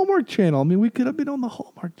on the Hallmark Channel. I mean, we could have been on the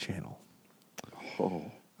Hallmark Channel. Oh,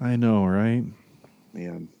 I know, right?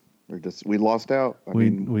 Man. We lost out. I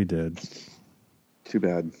mean, we did. Too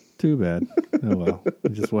bad. Oh well.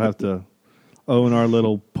 We'll have to own our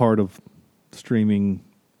little part of streaming,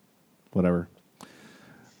 whatever.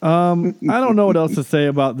 I don't know what else to say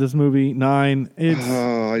about this movie 9. It's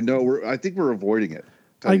I know I think we're avoiding it.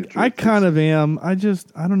 I kind of am. I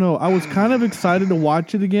don't know. I was kind of excited to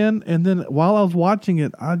watch it again, and then while I was watching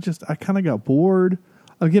it, I kind of got bored.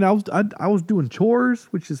 Again, I was doing chores,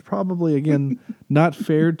 which is probably, again, not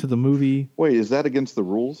fair to the movie. Wait, is that against the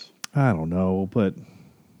rules? I don't know, but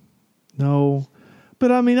no.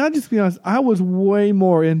 But I mean, I'll just be honest, I was way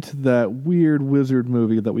more into that weird wizard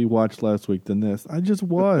movie that we watched last week than this. I just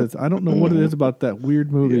was. I don't know what it is about that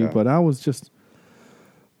weird movie, but I was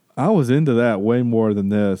into that way more than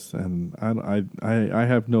this, and I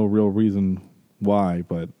have no real reason why,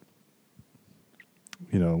 but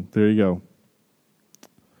there you go.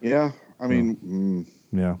 Yeah, I mean,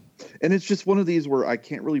 yeah. And it's just one of these where I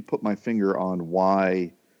can't really put my finger on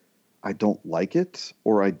why I don't like it,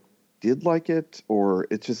 or I did like it, or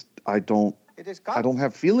it's just I don't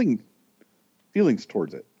have feelings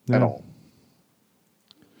towards it at all.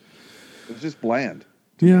 It's just bland.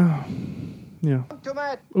 Yeah.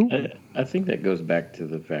 I think that goes back to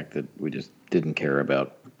the fact that we just didn't care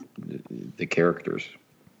about the characters.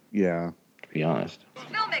 Yeah. To be honest.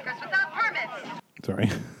 Filmmakers without permits. Sorry.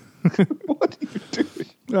 What are you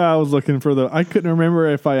doing? I was looking for I couldn't remember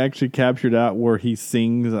if I actually captured out where he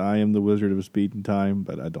sings "I am the Wizard of Speed and Time,"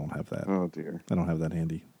 but I don't have that. Oh dear. I don't have that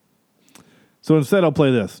handy. So instead I'll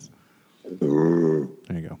play this. There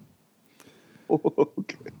you go.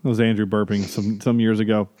 Okay. That was Andrew burping some years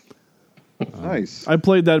ago. Nice. I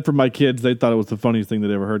played that for my kids. They thought it was the funniest thing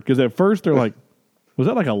they'd ever heard. Because at first they're like, was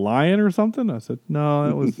that like a lion or something? I said, no,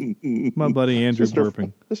 that was my buddy Andrew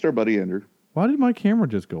burping. Just our buddy Andrew. Why did my camera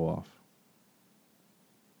just go off?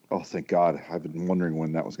 Oh, thank God. I've been wondering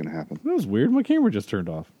when that was going to happen. That was weird. My camera just turned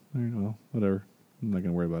off. Well, whatever. I'm not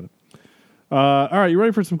going to worry about it. All right, you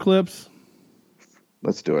ready for some clips?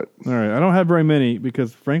 Let's do it. All right. I don't have very many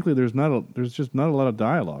because, frankly, there's just not a lot of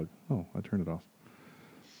dialogue. Oh, I turned it off.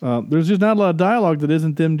 There's just not a lot of dialogue that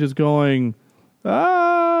isn't them just going,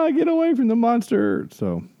 get away from the monster.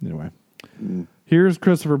 So, anyway. Here's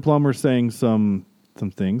Christopher Plummer saying some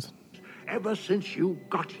things. Ever since you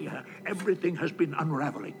got here, everything has been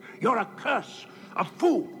unraveling. You're a curse, a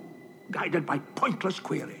fool, guided by pointless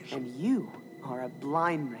queries. And you are a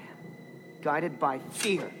blind man, guided by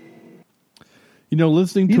fear.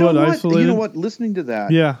 Listening to it isolated. You know what? Listening to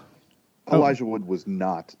that. Yeah. Elijah Wood was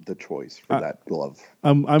not the choice for that glove.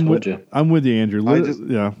 I'm with you, Andrew.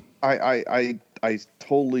 I I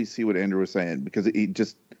totally see what Andrew was saying because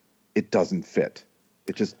it doesn't fit.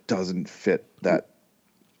 It just doesn't fit that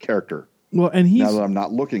character. Well, and now that I'm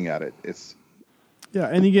not looking at it, it's. Yeah,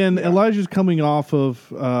 and again, Elijah's coming off of,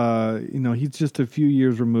 he's just a few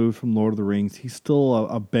years removed from Lord of the Rings. He's still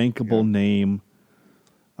a bankable name.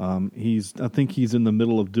 I think he's in the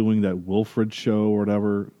middle of doing that Wilfred show or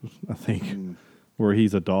whatever. I think where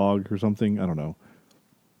he's a dog or something. I don't know.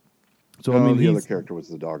 So no, the other character was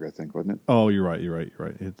the dog, I think, wasn't it? Oh, you're right. You're right.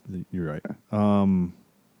 He's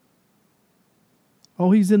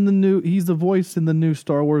he's the voice in the new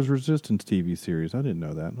Star Wars Resistance TV series. I didn't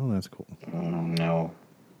know that. Oh, that's cool. No.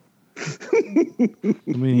 I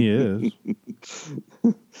mean, he is.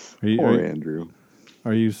 Poor Andrew.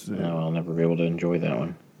 Are you? No, I'll never be able to enjoy that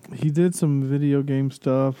one. He did some video game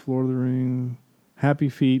stuff, Lord of the Rings, Happy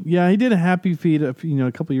Feet. Yeah, he did a Happy Feet, a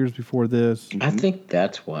couple of years before this. I think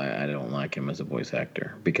that's why I don't like him as a voice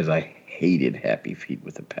actor, because I hated Happy Feet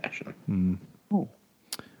with a passion. Mm. Oh.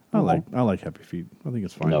 I like Happy Feet. I think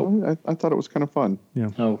it's fine. No, I thought it was kind of fun. Yeah.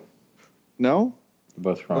 No. No? You're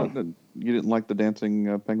both wrong. You didn't like the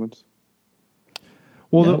dancing penguins?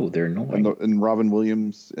 Well, no, they're annoying. And Robin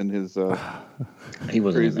Williams and his he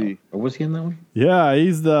wasn't in that one. Or was he in that one? Yeah, he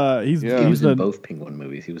was in both Penguin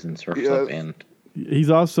movies. He was in Surf's Up and he's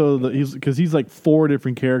also because he's like 4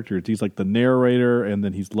 different characters. He's like the narrator, and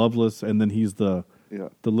then he's Loveless, and then he's the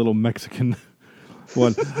little Mexican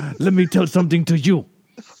one. Let me tell something to you.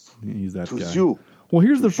 He's that guy. You. Well,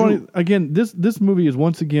 here's the funny. Again, this movie is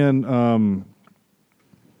once again.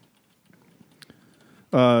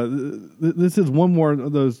 This is one more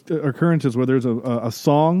of those occurrences where there's a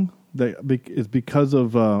song that is because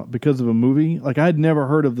of a movie. Like I had never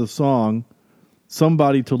heard of the song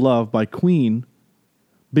 "Somebody to Love" by Queen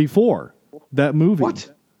before that movie.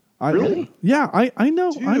 What? Really? Yeah, I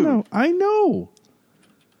know. Dude. I know.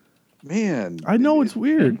 Man, I know it's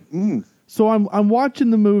weird. So I'm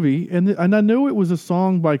watching the movie, and I know it was a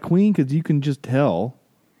song by Queen because you can just tell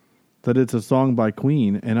that it's a song by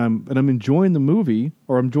Queen, and I'm enjoying the movie,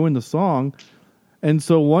 or I'm enjoying the song. And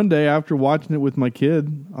so one day after watching it with my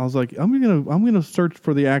kid, I was like, I'm gonna search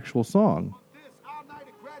for the actual song.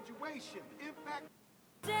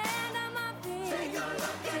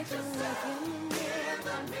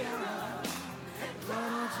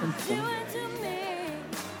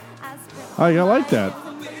 I like that.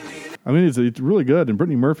 I mean, it's really good, and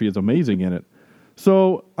Brittany Murphy is amazing in it.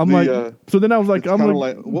 So I'm so then I was like,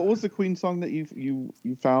 what was the Queen song that you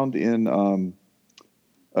found in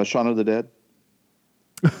Shaun of the Dead?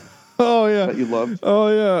 Oh yeah, that you loved. Oh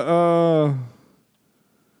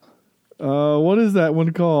yeah. What is that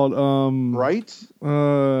one called? Right.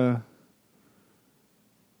 Oh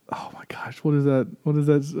my gosh, what is that? What is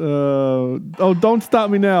that? Don't Stop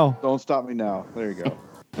Me Now. Don't Stop Me Now. There you go.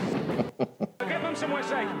 Get them somewhere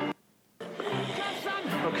safe.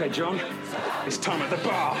 Okay, John. It's time at the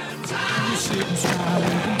bar.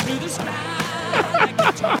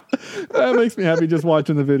 That makes me happy just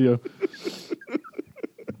watching the video.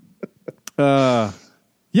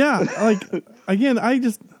 Yeah, like again,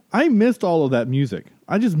 I missed all of that music.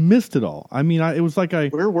 I just missed it all. I mean, it was like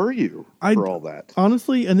where were you for all that?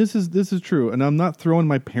 Honestly, and this is true, and I'm not throwing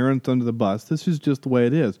my parents under the bus. This is just the way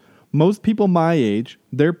it is. Most people my age,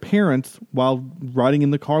 their parents, while riding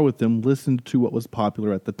in the car with them, listened to what was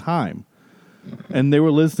popular at the time. And they were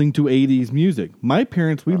listening to 80s music. My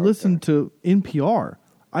parents, we listened to NPR.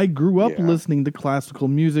 I grew up listening to classical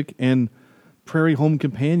music and Prairie Home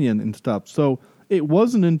Companion and stuff. So it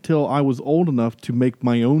wasn't until I was old enough to make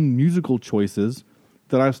my own musical choices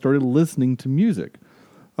that I started listening to music.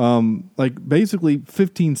 Like basically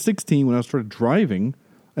 15, 16 when I started driving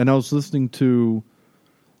and I was listening to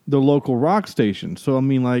the local rock station. So I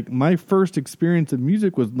mean, like my first experience of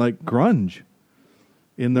music was like grunge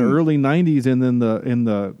in the early 90s, and then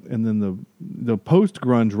the post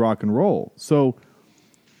grunge rock and roll. So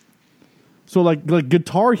like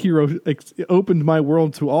Guitar Hero opened my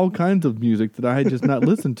world to all kinds of music that I had just not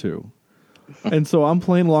listened to. And so I'm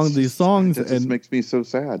playing along with these songs, it just makes me so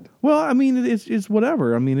sad. Well, I mean, it's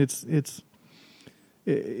whatever. I mean, it's just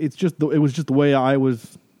it was just the way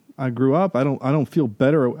I grew up. I don't feel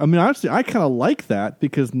better. I mean, honestly, I kind of like that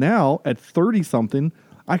because now at 30 something,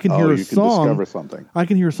 I can hear a song. Discover something. I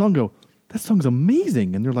can hear a song go, that song's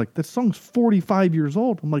amazing, and they're like, that song's 45 years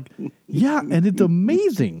old. I'm like, yeah, and it's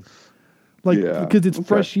amazing, like because it's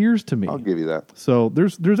fresh years to me. I'll give you that. So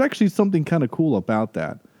there's actually something kind of cool about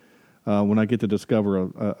that when I get to discover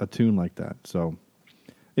a tune like that. So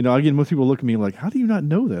again, most people look at me like, how do you not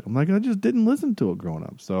know that? I'm like, I just didn't listen to it growing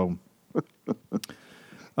up. So.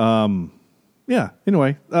 Yeah.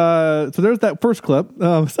 Anyway, so there's that first clip.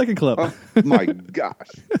 Second clip. Oh my gosh.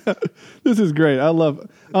 This is great.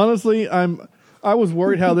 Honestly, I was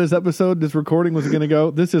worried how this recording was going to go.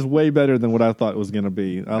 This is way better than what I thought it was going to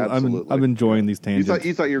be. I'm enjoying these tangents.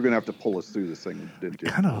 You thought you were going to have to pull us through this thing, didn't you?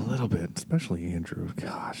 Kind of a little bit, especially Andrew.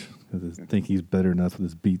 Gosh, I think he's better enough with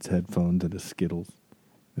his Beats headphones and his Skittles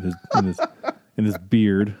and his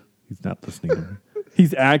beard. He's not listening to me.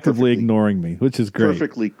 He's actively ignoring me, which is great.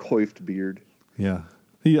 Perfectly coiffed beard. Yeah.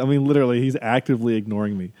 Literally, he's actively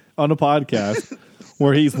ignoring me on a podcast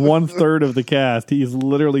where he's 1/3 of the cast. He's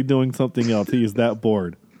literally doing something else. He is that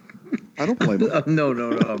bored. I don't blame him. No.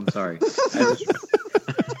 I'm sorry.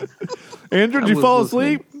 Andrew, did you fall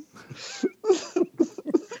asleep?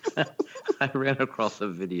 I ran across a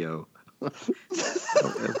video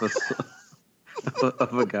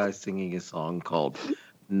of a guy singing a song called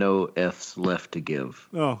 "No F's Left to Give."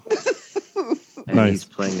 Oh. And nice. He's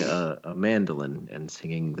playing a mandolin and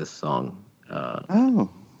singing this song.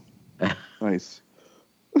 Nice.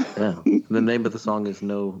 Yeah. The name of the song is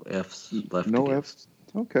 "No F's Left to Give." No F's.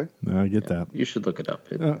 Okay. No, I get that. You should look it up.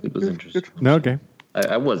 It was interesting. No, okay.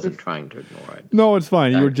 I wasn't trying to ignore it. No, it's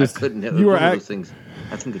fine. You were just. I couldn't. You were one of those things.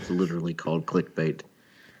 I think it's literally called clickbait.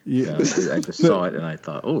 Yeah. I just saw it and I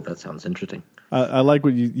thought, oh, that sounds interesting. I like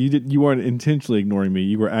what you did. You weren't intentionally ignoring me.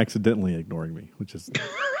 You were accidentally ignoring me, which is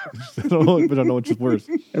I don't know which is worse.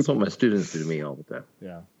 That's what my students do to me all the time.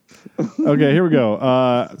 Yeah. Okay, here we go.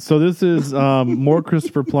 So this is more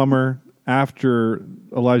Christopher Plummer after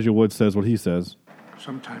Elijah Wood says what he says.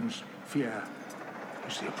 Sometimes fear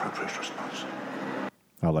is the appropriate response.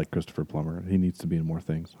 I like Christopher Plummer. He needs to be in more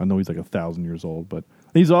things. I know he's like 1,000 years old, but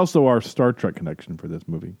he's also our Star Trek connection for this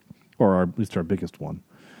movie, or at least our biggest one.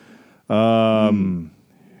 I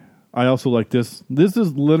also like this. This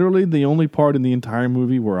is literally the only part in the entire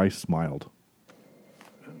movie where I smiled.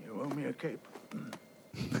 You owe me a cape.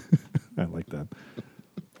 I like that.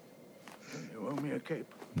 You owe me a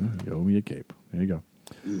cape. You owe me a cape. There you go.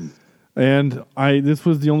 And this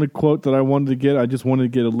was the only quote that I wanted to get. I just wanted to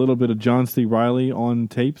get a little bit of John C. Reilly on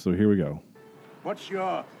tape, so here we go. What's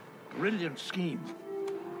your brilliant scheme?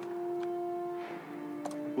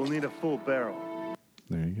 We'll need a full barrel.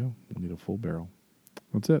 There you go. We'll need a full barrel.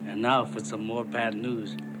 That's it. And now for some more bad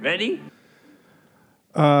news. Ready?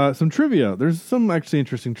 Some trivia. There's some actually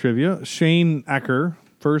interesting trivia. Shane Acker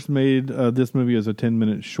first made this movie as a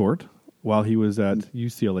 10-minute short while he was at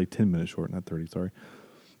UCLA. 10-minute short, not 30, sorry.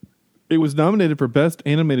 It was nominated for Best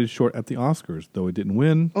Animated Short at the Oscars, though it didn't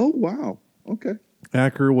win. Oh, wow. Okay.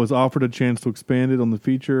 Acker was offered a chance to expand it on the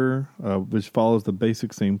feature, which follows the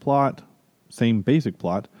same basic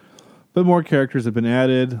plot, but more characters have been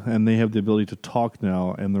added, and they have the ability to talk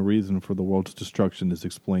now, and the reason for the world's destruction is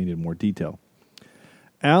explained in more detail.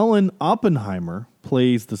 Alan Oppenheimer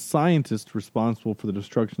plays the scientist responsible for the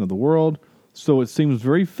destruction of the world, so it seems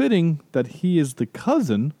very fitting that he's the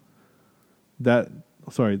cousin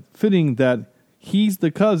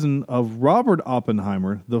of Robert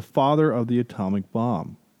Oppenheimer, the father of the atomic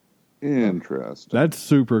bomb. Interesting. That's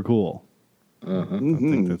super cool. I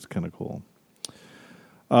think that's kind of cool.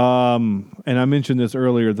 And I mentioned this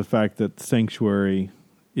earlier, the fact that Sanctuary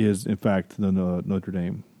is, in fact, the Notre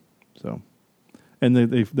Dame. So, and they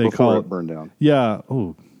Before call it burned down. Yeah.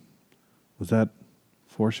 Oh, was that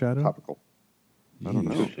foreshadowing? Topical. I don't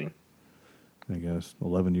know. I guess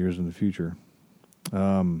 11 years in the future.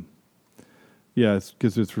 Yeah, it's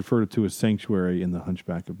because it's referred to as Sanctuary in the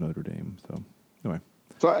Hunchback of Notre Dame. So, anyway.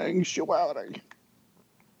 Sanctuary.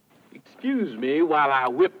 Excuse me while I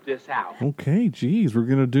whip this out. Okay, geez, we're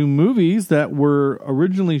going to do movies that were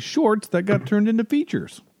originally shorts that got turned into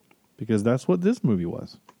features, because that's what this movie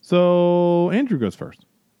was. So, Andrew goes first.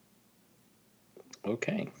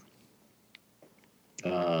 Okay.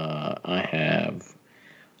 I have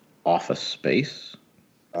Office Space,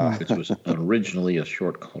 which was originally a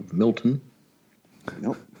short called Milton.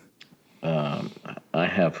 Nope. I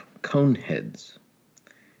have Coneheads,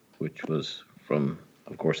 which was from,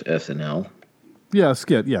 of course, SNL. Yeah,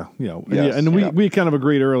 skit. Yeah. Yes, and we kind of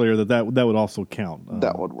agreed earlier that would also count.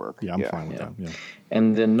 That would work. Yeah, I'm fine with that. Yeah.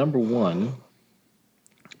 And then number one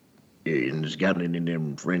is got any of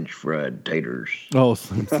them French fried taters. Oh,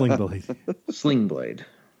 Sling Blade. Sling Blade.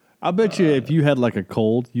 I bet you if you had like a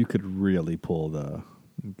cold, you could really pull the.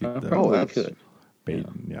 Probably could. Bait,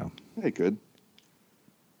 yeah. Hey, good.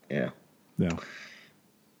 Yeah. Yeah.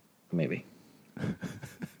 Maybe.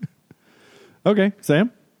 Okay,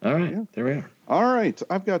 Sam. All right, there we are. All right,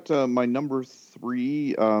 I've got my number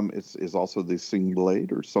 3. Is also the Sling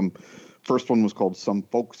Blade, or some. First one was called Some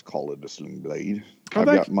Folks Call It a Sling Blade. I've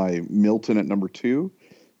got my Milton at number 2,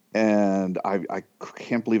 and I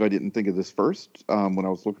can't believe I didn't think of this first when I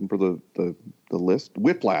was looking for the list.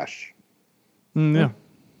 Whiplash. Yeah.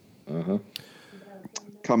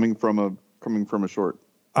 Coming from a short.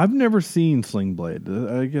 I've never seen Sling Blade.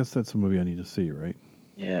 I guess that's a movie I need to see, right?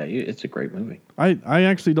 Yeah, it's a great movie. I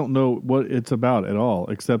actually don't know what it's about at all,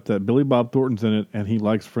 except that Billy Bob Thornton's in it, and he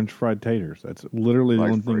likes French fried taters. That's literally the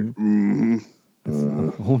only thing. That's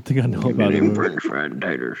the only thing I know about it. French fried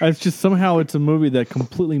taters. It's just somehow it's a movie that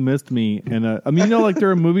completely missed me, and I mean, like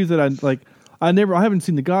there are movies that I like. I haven't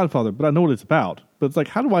seen The Godfather, but I know what it's about. But it's like,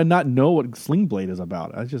 how do I not know what Sling Blade is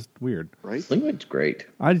about? It's just weird. Right? Sling Blade's great.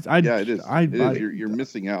 Yeah, it is. It is. You're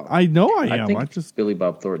missing out. I know I am. I think it's Billy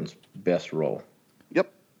Bob Thornton's best role.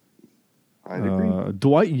 Yep. I agree.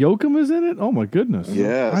 Dwight Yoakam is in it? Oh, my goodness.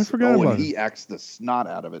 Yes. I forgot about and he acts the snot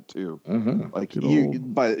out of it, too. Like, Good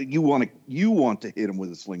you want to hit him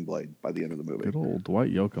with a sling blade by the end of the movie. Good old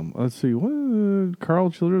Dwight Yoakam. Let's see. Carl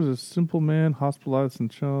Childers, a simple man hospitalized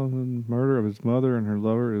in murder of his mother and her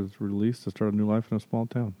lover, is released to start a new life in a small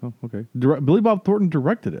town. Oh, okay. Billy Bob Thornton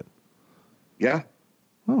directed it. Yeah.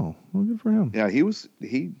 Oh, well, good for him. Yeah, he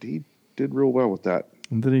did real well with that.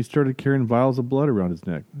 And then he started carrying vials of blood around his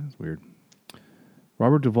neck. That's weird.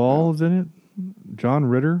 Robert Duvall is in it. John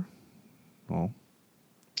Ritter. Oh,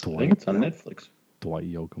 I think it's on Netflix.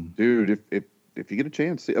 Dwight Yoakam. Dude, if you get a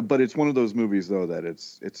chance, but it's one of those movies though that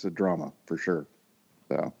it's a drama for sure.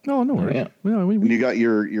 So. Oh, no worries. Yeah. And you got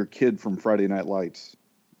your kid from Friday Night Lights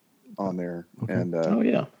on there, and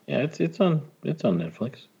it's on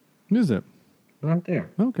Netflix. Is it? Right there.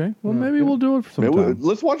 Okay. Well, maybe we'll do it for some time.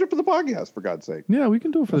 Let's watch it for the podcast, for God's sake. Yeah, we can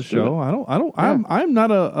do it for the show. I'm not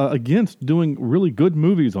against doing really good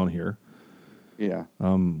movies on here. Yeah.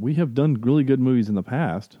 We have done really good movies in the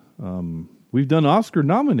past. We've done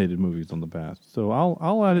Oscar-nominated movies in the past, so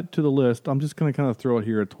I'll add it to the list. I'm just going to kind of throw it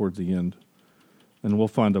here towards the end, and we'll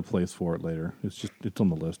find a place for it later. It's on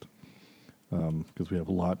the list because we have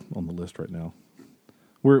a lot on the list right now.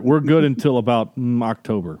 We're good until about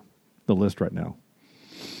October. The list right now.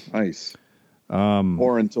 Nice.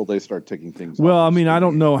 Or until they start taking things well, off. I mean, I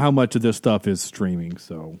don't know how much of this stuff is streaming,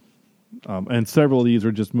 so and several of these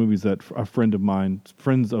are just movies that a friend of mine,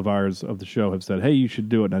 friends of ours of the show have said, hey, you should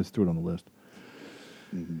do it, and I just threw it on the list.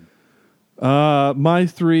 My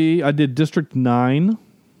three, I did District 9.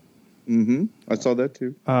 I saw that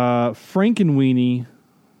too. Frankenweenie.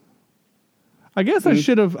 I guess I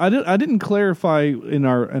should have. I didn't clarify in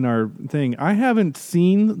our thing. I haven't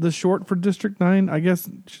seen the short for District 9. I guess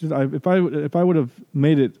if I would have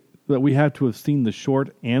made it that we had to have seen the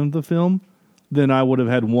short and the film, then I would have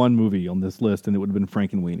had one movie on this list, and it would have been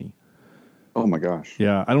Frankenweenie. Oh my gosh!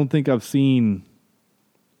 Yeah, I don't think I've seen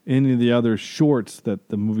any of the other shorts that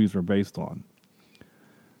the movies are based on.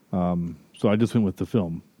 So I just went with the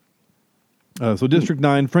film. So District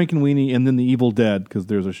 9, Frankenweenie, and then The Evil Dead, because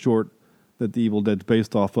there's a short that The Evil Dead's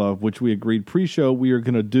based off of, which we agreed pre-show we are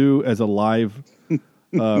going to do as a live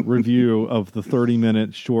review of the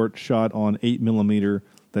 30-minute short shot on 8mm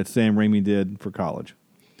that Sam Raimi did for college.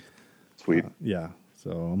 Sweet. Yeah, so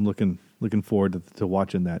I'm looking forward to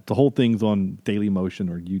watching that. The whole thing's on Dailymotion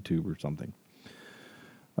or YouTube or something.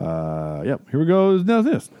 Yep, here we go. Now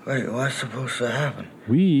this. Wait, what's supposed to happen?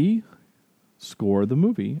 We score the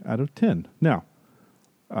movie out of 10. Now,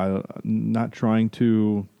 I'm not trying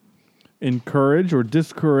to encourage or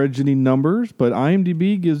discourage any numbers, but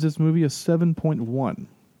IMDb gives this movie a 7.1.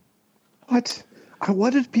 What?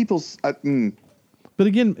 What did people? But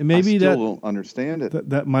again, maybe I still don't understand it.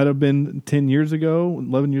 That might have been 10 years ago,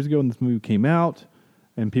 11 years ago, when this movie came out,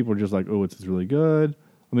 and people were just like, "Oh, it's really good."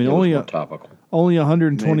 I mean, only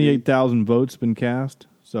 128,000 votes been cast.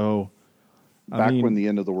 So, back when the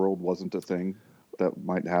end of the world wasn't a thing, that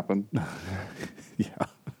might happen. Yeah.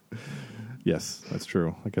 Yes, that's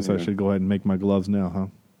true. I guess I should go ahead and make my gloves now,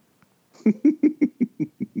 huh?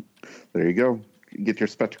 There you go. Get your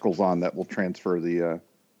spectacles on. That will transfer the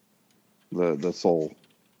soul.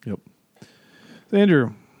 Yep. So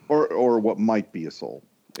Andrew, or what might be a soul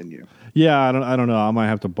in you. Yeah, I don't know. I might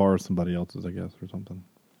have to borrow somebody else's, I guess, or something.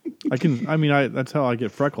 That's how I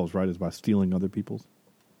get freckles, right? Is by stealing other people's.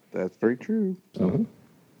 That's very true. So,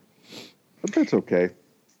 but that's okay.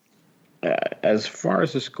 As far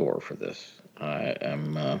as the score for this,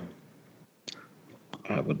 I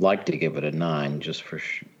would like to give it a 9 just for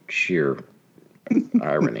sheer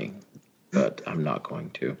irony, but I'm not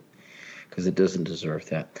going to because it doesn't deserve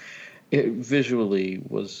that. It visually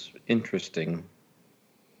was interesting.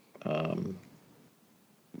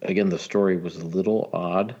 Again, the story was a little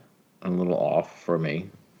odd, a little off for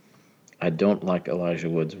me. I don't like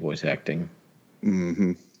Elijah Wood's voice acting.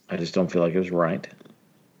 I just don't feel like it was right.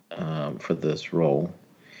 For this role.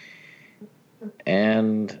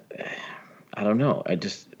 And I don't know.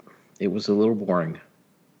 It was a little boring.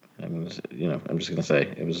 I'm just going to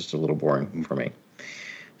say it was just a little boring for me.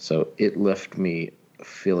 So it left me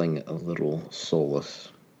feeling a little soulless.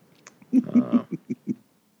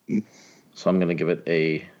 So I'm going to give it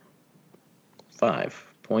a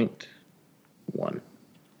 5.1.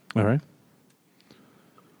 All right.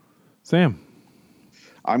 Sam.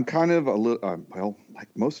 I'm kind of a little, like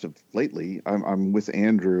most of lately, I'm with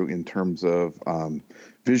Andrew in terms of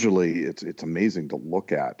visually, it's amazing to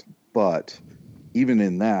look at, but even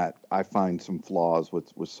in that, I find some flaws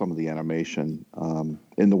with some of the animation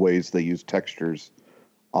in the ways they use textures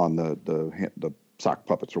on the sock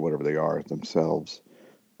puppets or whatever they are themselves.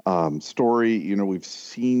 Story, we've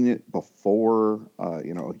seen it before.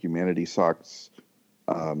 Humanity sucks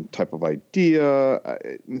type of idea.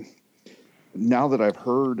 Now that I've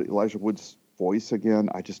heard Elijah Wood's voice again,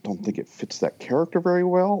 I just don't think it fits that character very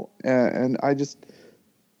well. And I just,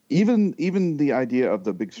 even the idea of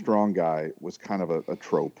the big strong guy was kind of a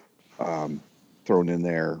trope thrown in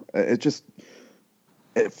there. It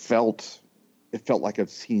felt like I've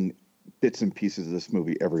seen bits and pieces of this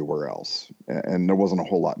movie everywhere else, and there wasn't a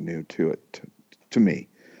whole lot new to it to me.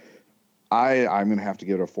 I'm going to have to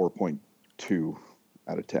give it a 4.2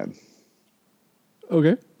 out of 10.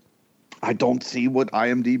 Okay. I don't see what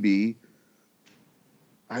IMDb.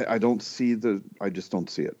 I don't see I just don't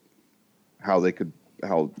see it. How the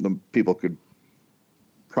people could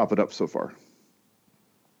prop it up so far.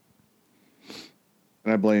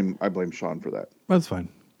 And I blame Sean for that. That's fine.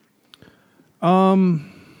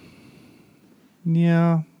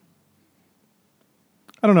 Yeah.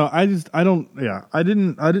 I don't know. I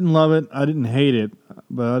didn't love it. I didn't hate it,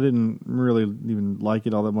 but I didn't really even like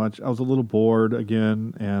it all that much. I was a little bored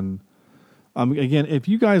again. And again, if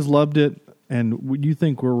you guys loved it and you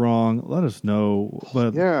think we're wrong, let us know.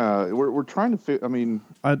 But yeah, we're trying to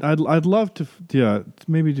I'd love to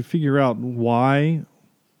maybe to figure out why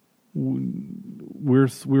we're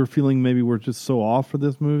feeling maybe we're just so off for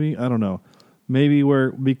this movie. I don't know. Maybe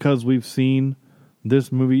because we've seen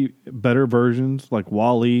this movie better versions like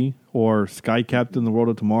WALL-E or Sky Captain: The World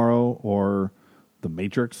of Tomorrow or The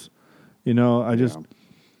Matrix. This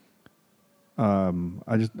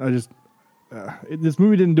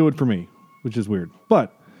movie didn't do it for me, which is weird.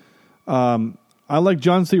 But I like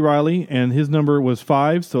John C. Reilly, and his number was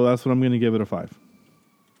 5, so that's what I'm going to give it a 5.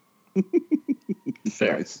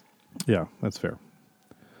 Fair. Nice. Yeah, that's fair.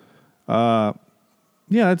 Yeah,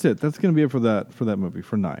 that's it. That's going to be it for that movie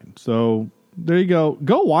for 9. So there you go.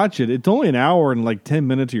 Go watch it. It's only an hour and like 10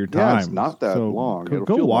 minutes of your time. Yeah, it's not that long.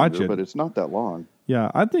 Go watch it. But it's not that long.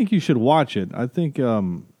 Yeah, I think you should watch it. I think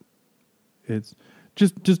it's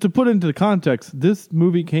just to put into the context. This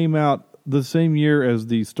movie came out the same year as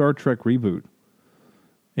the Star Trek reboot,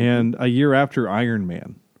 and a year after Iron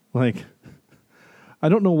Man. Like, I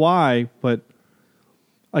don't know why, but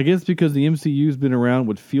I guess because the MCU's been around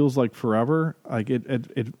what feels like forever. Like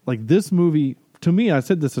it like this movie to me, I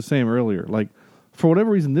said this the same earlier. Like, for whatever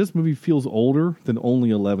reason, this movie feels older than only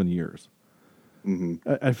 11 years. Mm-hmm.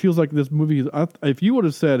 It feels like this movie. If you would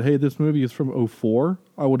have said, "Hey, this movie is from 2004,"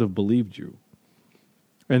 I would have believed you.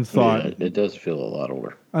 And thought it does feel a lot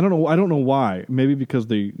older. I don't know why. Maybe because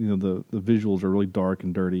the visuals are really dark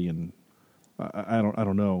and dirty, and I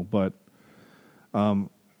don't know. But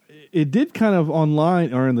it did kind of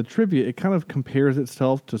online or in the trivia. It kind of compares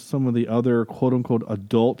itself to some of the other quote unquote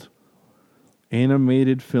adult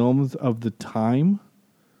animated films of the time,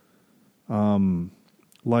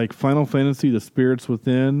 like Final Fantasy: The Spirits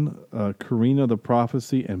Within, Karina the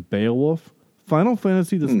Prophecy, and Beowulf. Final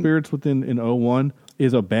Fantasy: The Spirits Within in 2001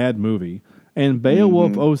 is a bad movie, and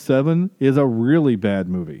Beowulf 2007 is a really bad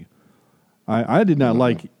movie. I did not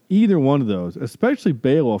like either one of those, especially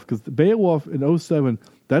Beowulf, because Beowulf in 2007,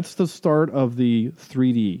 that's the start of the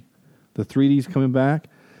 3D. The 3D's coming back.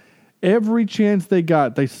 Every chance they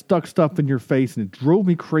got, they stuck stuff in your face, and it drove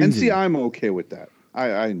me crazy. And see, I'm okay with that.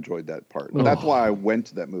 I enjoyed that part. But that's why I went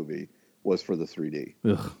to that movie, was for the 3D.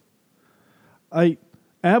 Ugh.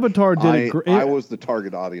 Avatar did I was the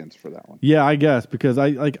target audience for that one. Yeah, I guess, because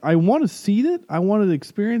I want to see it. I wanted to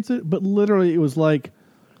experience it, but literally it was like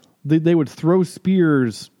they would throw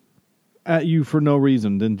spears at you for no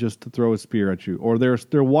reason than just to throw a spear at you. Or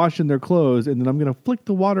they're washing their clothes, and then I'm going to flick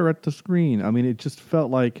the water at the screen. I mean, it just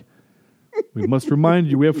felt like, we must remind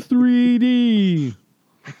you, we have 3D.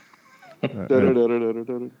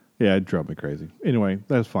 Yeah, it drove me crazy. Anyway,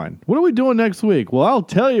 that's fine. What are we doing next week? Well, I'll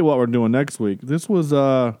tell you what we're doing next week. This was,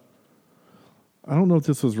 I don't know if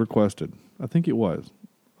this was requested. I think it was.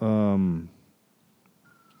 It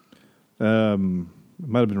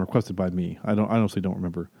might have been requested by me. I honestly don't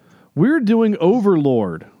remember. We're doing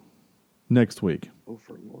Overlord next week.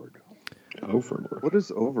 Overlord. Overlord. What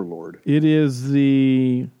is Overlord? It is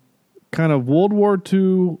the kind of World War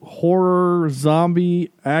II horror zombie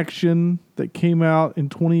action that came out in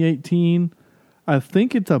 2018. I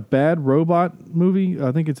think it's a Bad Robot movie.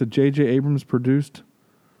 I think it's a J.J. Abrams produced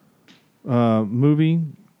movie.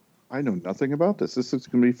 I know nothing about this. This is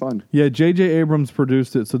going to be fun. Yeah, J.J. Abrams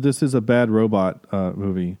produced it, so this is a Bad Robot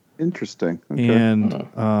movie. Interesting. Okay. And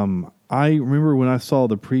I remember when I saw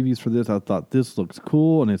the previews for this, I thought this looks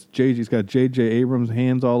cool, and it's got J.J. Abrams'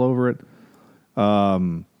 hands all over it.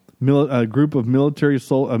 A group of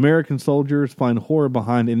American soldiers find horror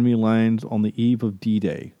behind enemy lines on the eve of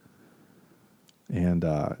D-Day. And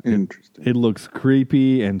interesting. It looks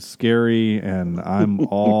creepy and scary, and I'm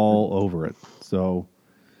all over it. So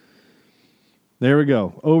there we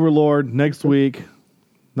go. Overlord next week.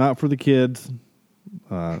 Not for the kids.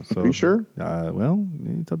 Are you sure? Well,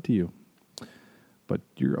 it's up to you. But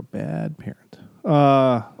you're a bad parent.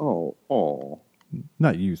 Not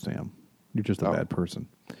you, Sam. You're just a bad person.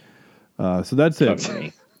 So that's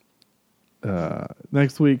it.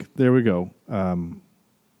 Next week, there we go.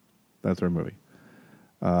 That's our movie.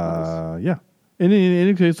 Yeah. In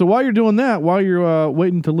any case, so while you're doing that, while you're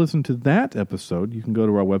waiting to listen to that episode, you can go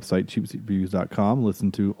to our website, cheapseatreviews.com,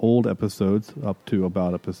 listen to old episodes up to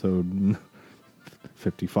about episode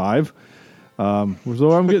 55.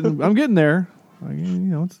 So I'm getting there.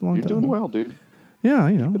 It's a long time. You're doing well, dude. Yeah,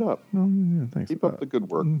 Keep it up. Well, yeah, thanks. Keep up the good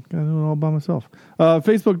work. Gotta do it all by myself.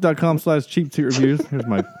 Facebook.com/cheapseatreviews. Here's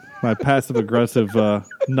my passive aggressive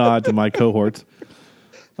nod to my cohorts.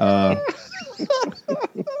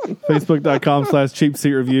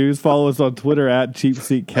 Facebook.com/cheapseatreviews. Follow us on Twitter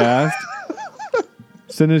 @cheapseatcast.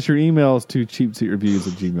 Send us your emails to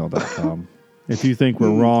cheapseatreviews@gmail.com. If you think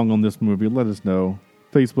we're wrong on this movie, let us know.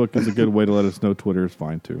 Facebook is a good way to let us know. Twitter is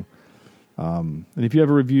fine too. And if you have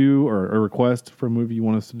a review or a request for a movie you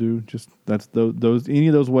want us to do, just any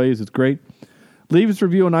of those ways, it's great. Leave us a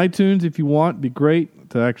review on iTunes if you want. It'd be great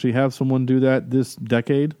to actually have someone do that this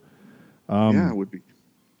decade. Yeah, it would be.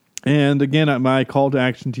 And again, my call to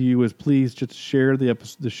action to you is please just share the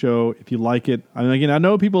show if you like it. I mean, again, I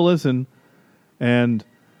know people listen,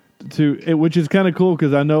 which is kind of cool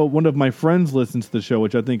because I know one of my friends listens to the show,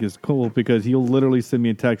 which I think is cool because he'll literally send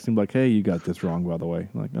me a text and be like, "Hey, you got this wrong, by the way."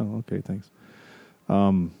 I'm like, "Oh, okay, thanks."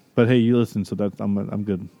 But hey, you listen, so I'm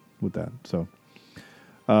good with that. So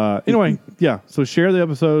anyway, yeah. So share the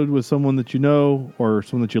episode with someone that you know, or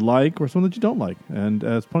someone that you like, or someone that you don't like, and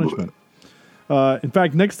as punishment. In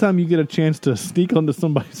fact, next time you get a chance to sneak onto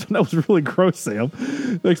somebody's phone, that was really gross, Sam.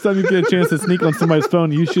 Next time you get a chance to sneak on somebody's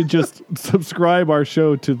phone, you should just subscribe our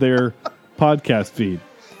show to their podcast feed.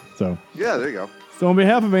 So yeah, there you go. So on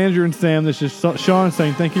behalf of Andrew and Sam, this is Sean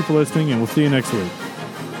saying thank you for listening, and we'll see you next week.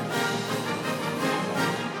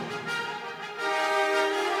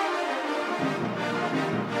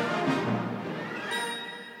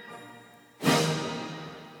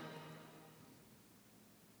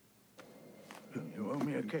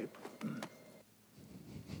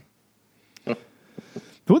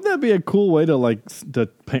 Wouldn't that be a cool way to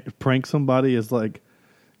prank somebody? Is like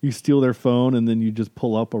you steal their phone and then you just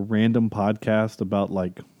pull up a random podcast about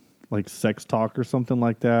like sex talk or something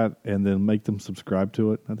like that, and then make them subscribe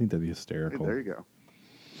to it. I think that'd be hysterical. Hey, there you go.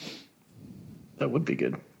 That would be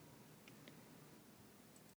good.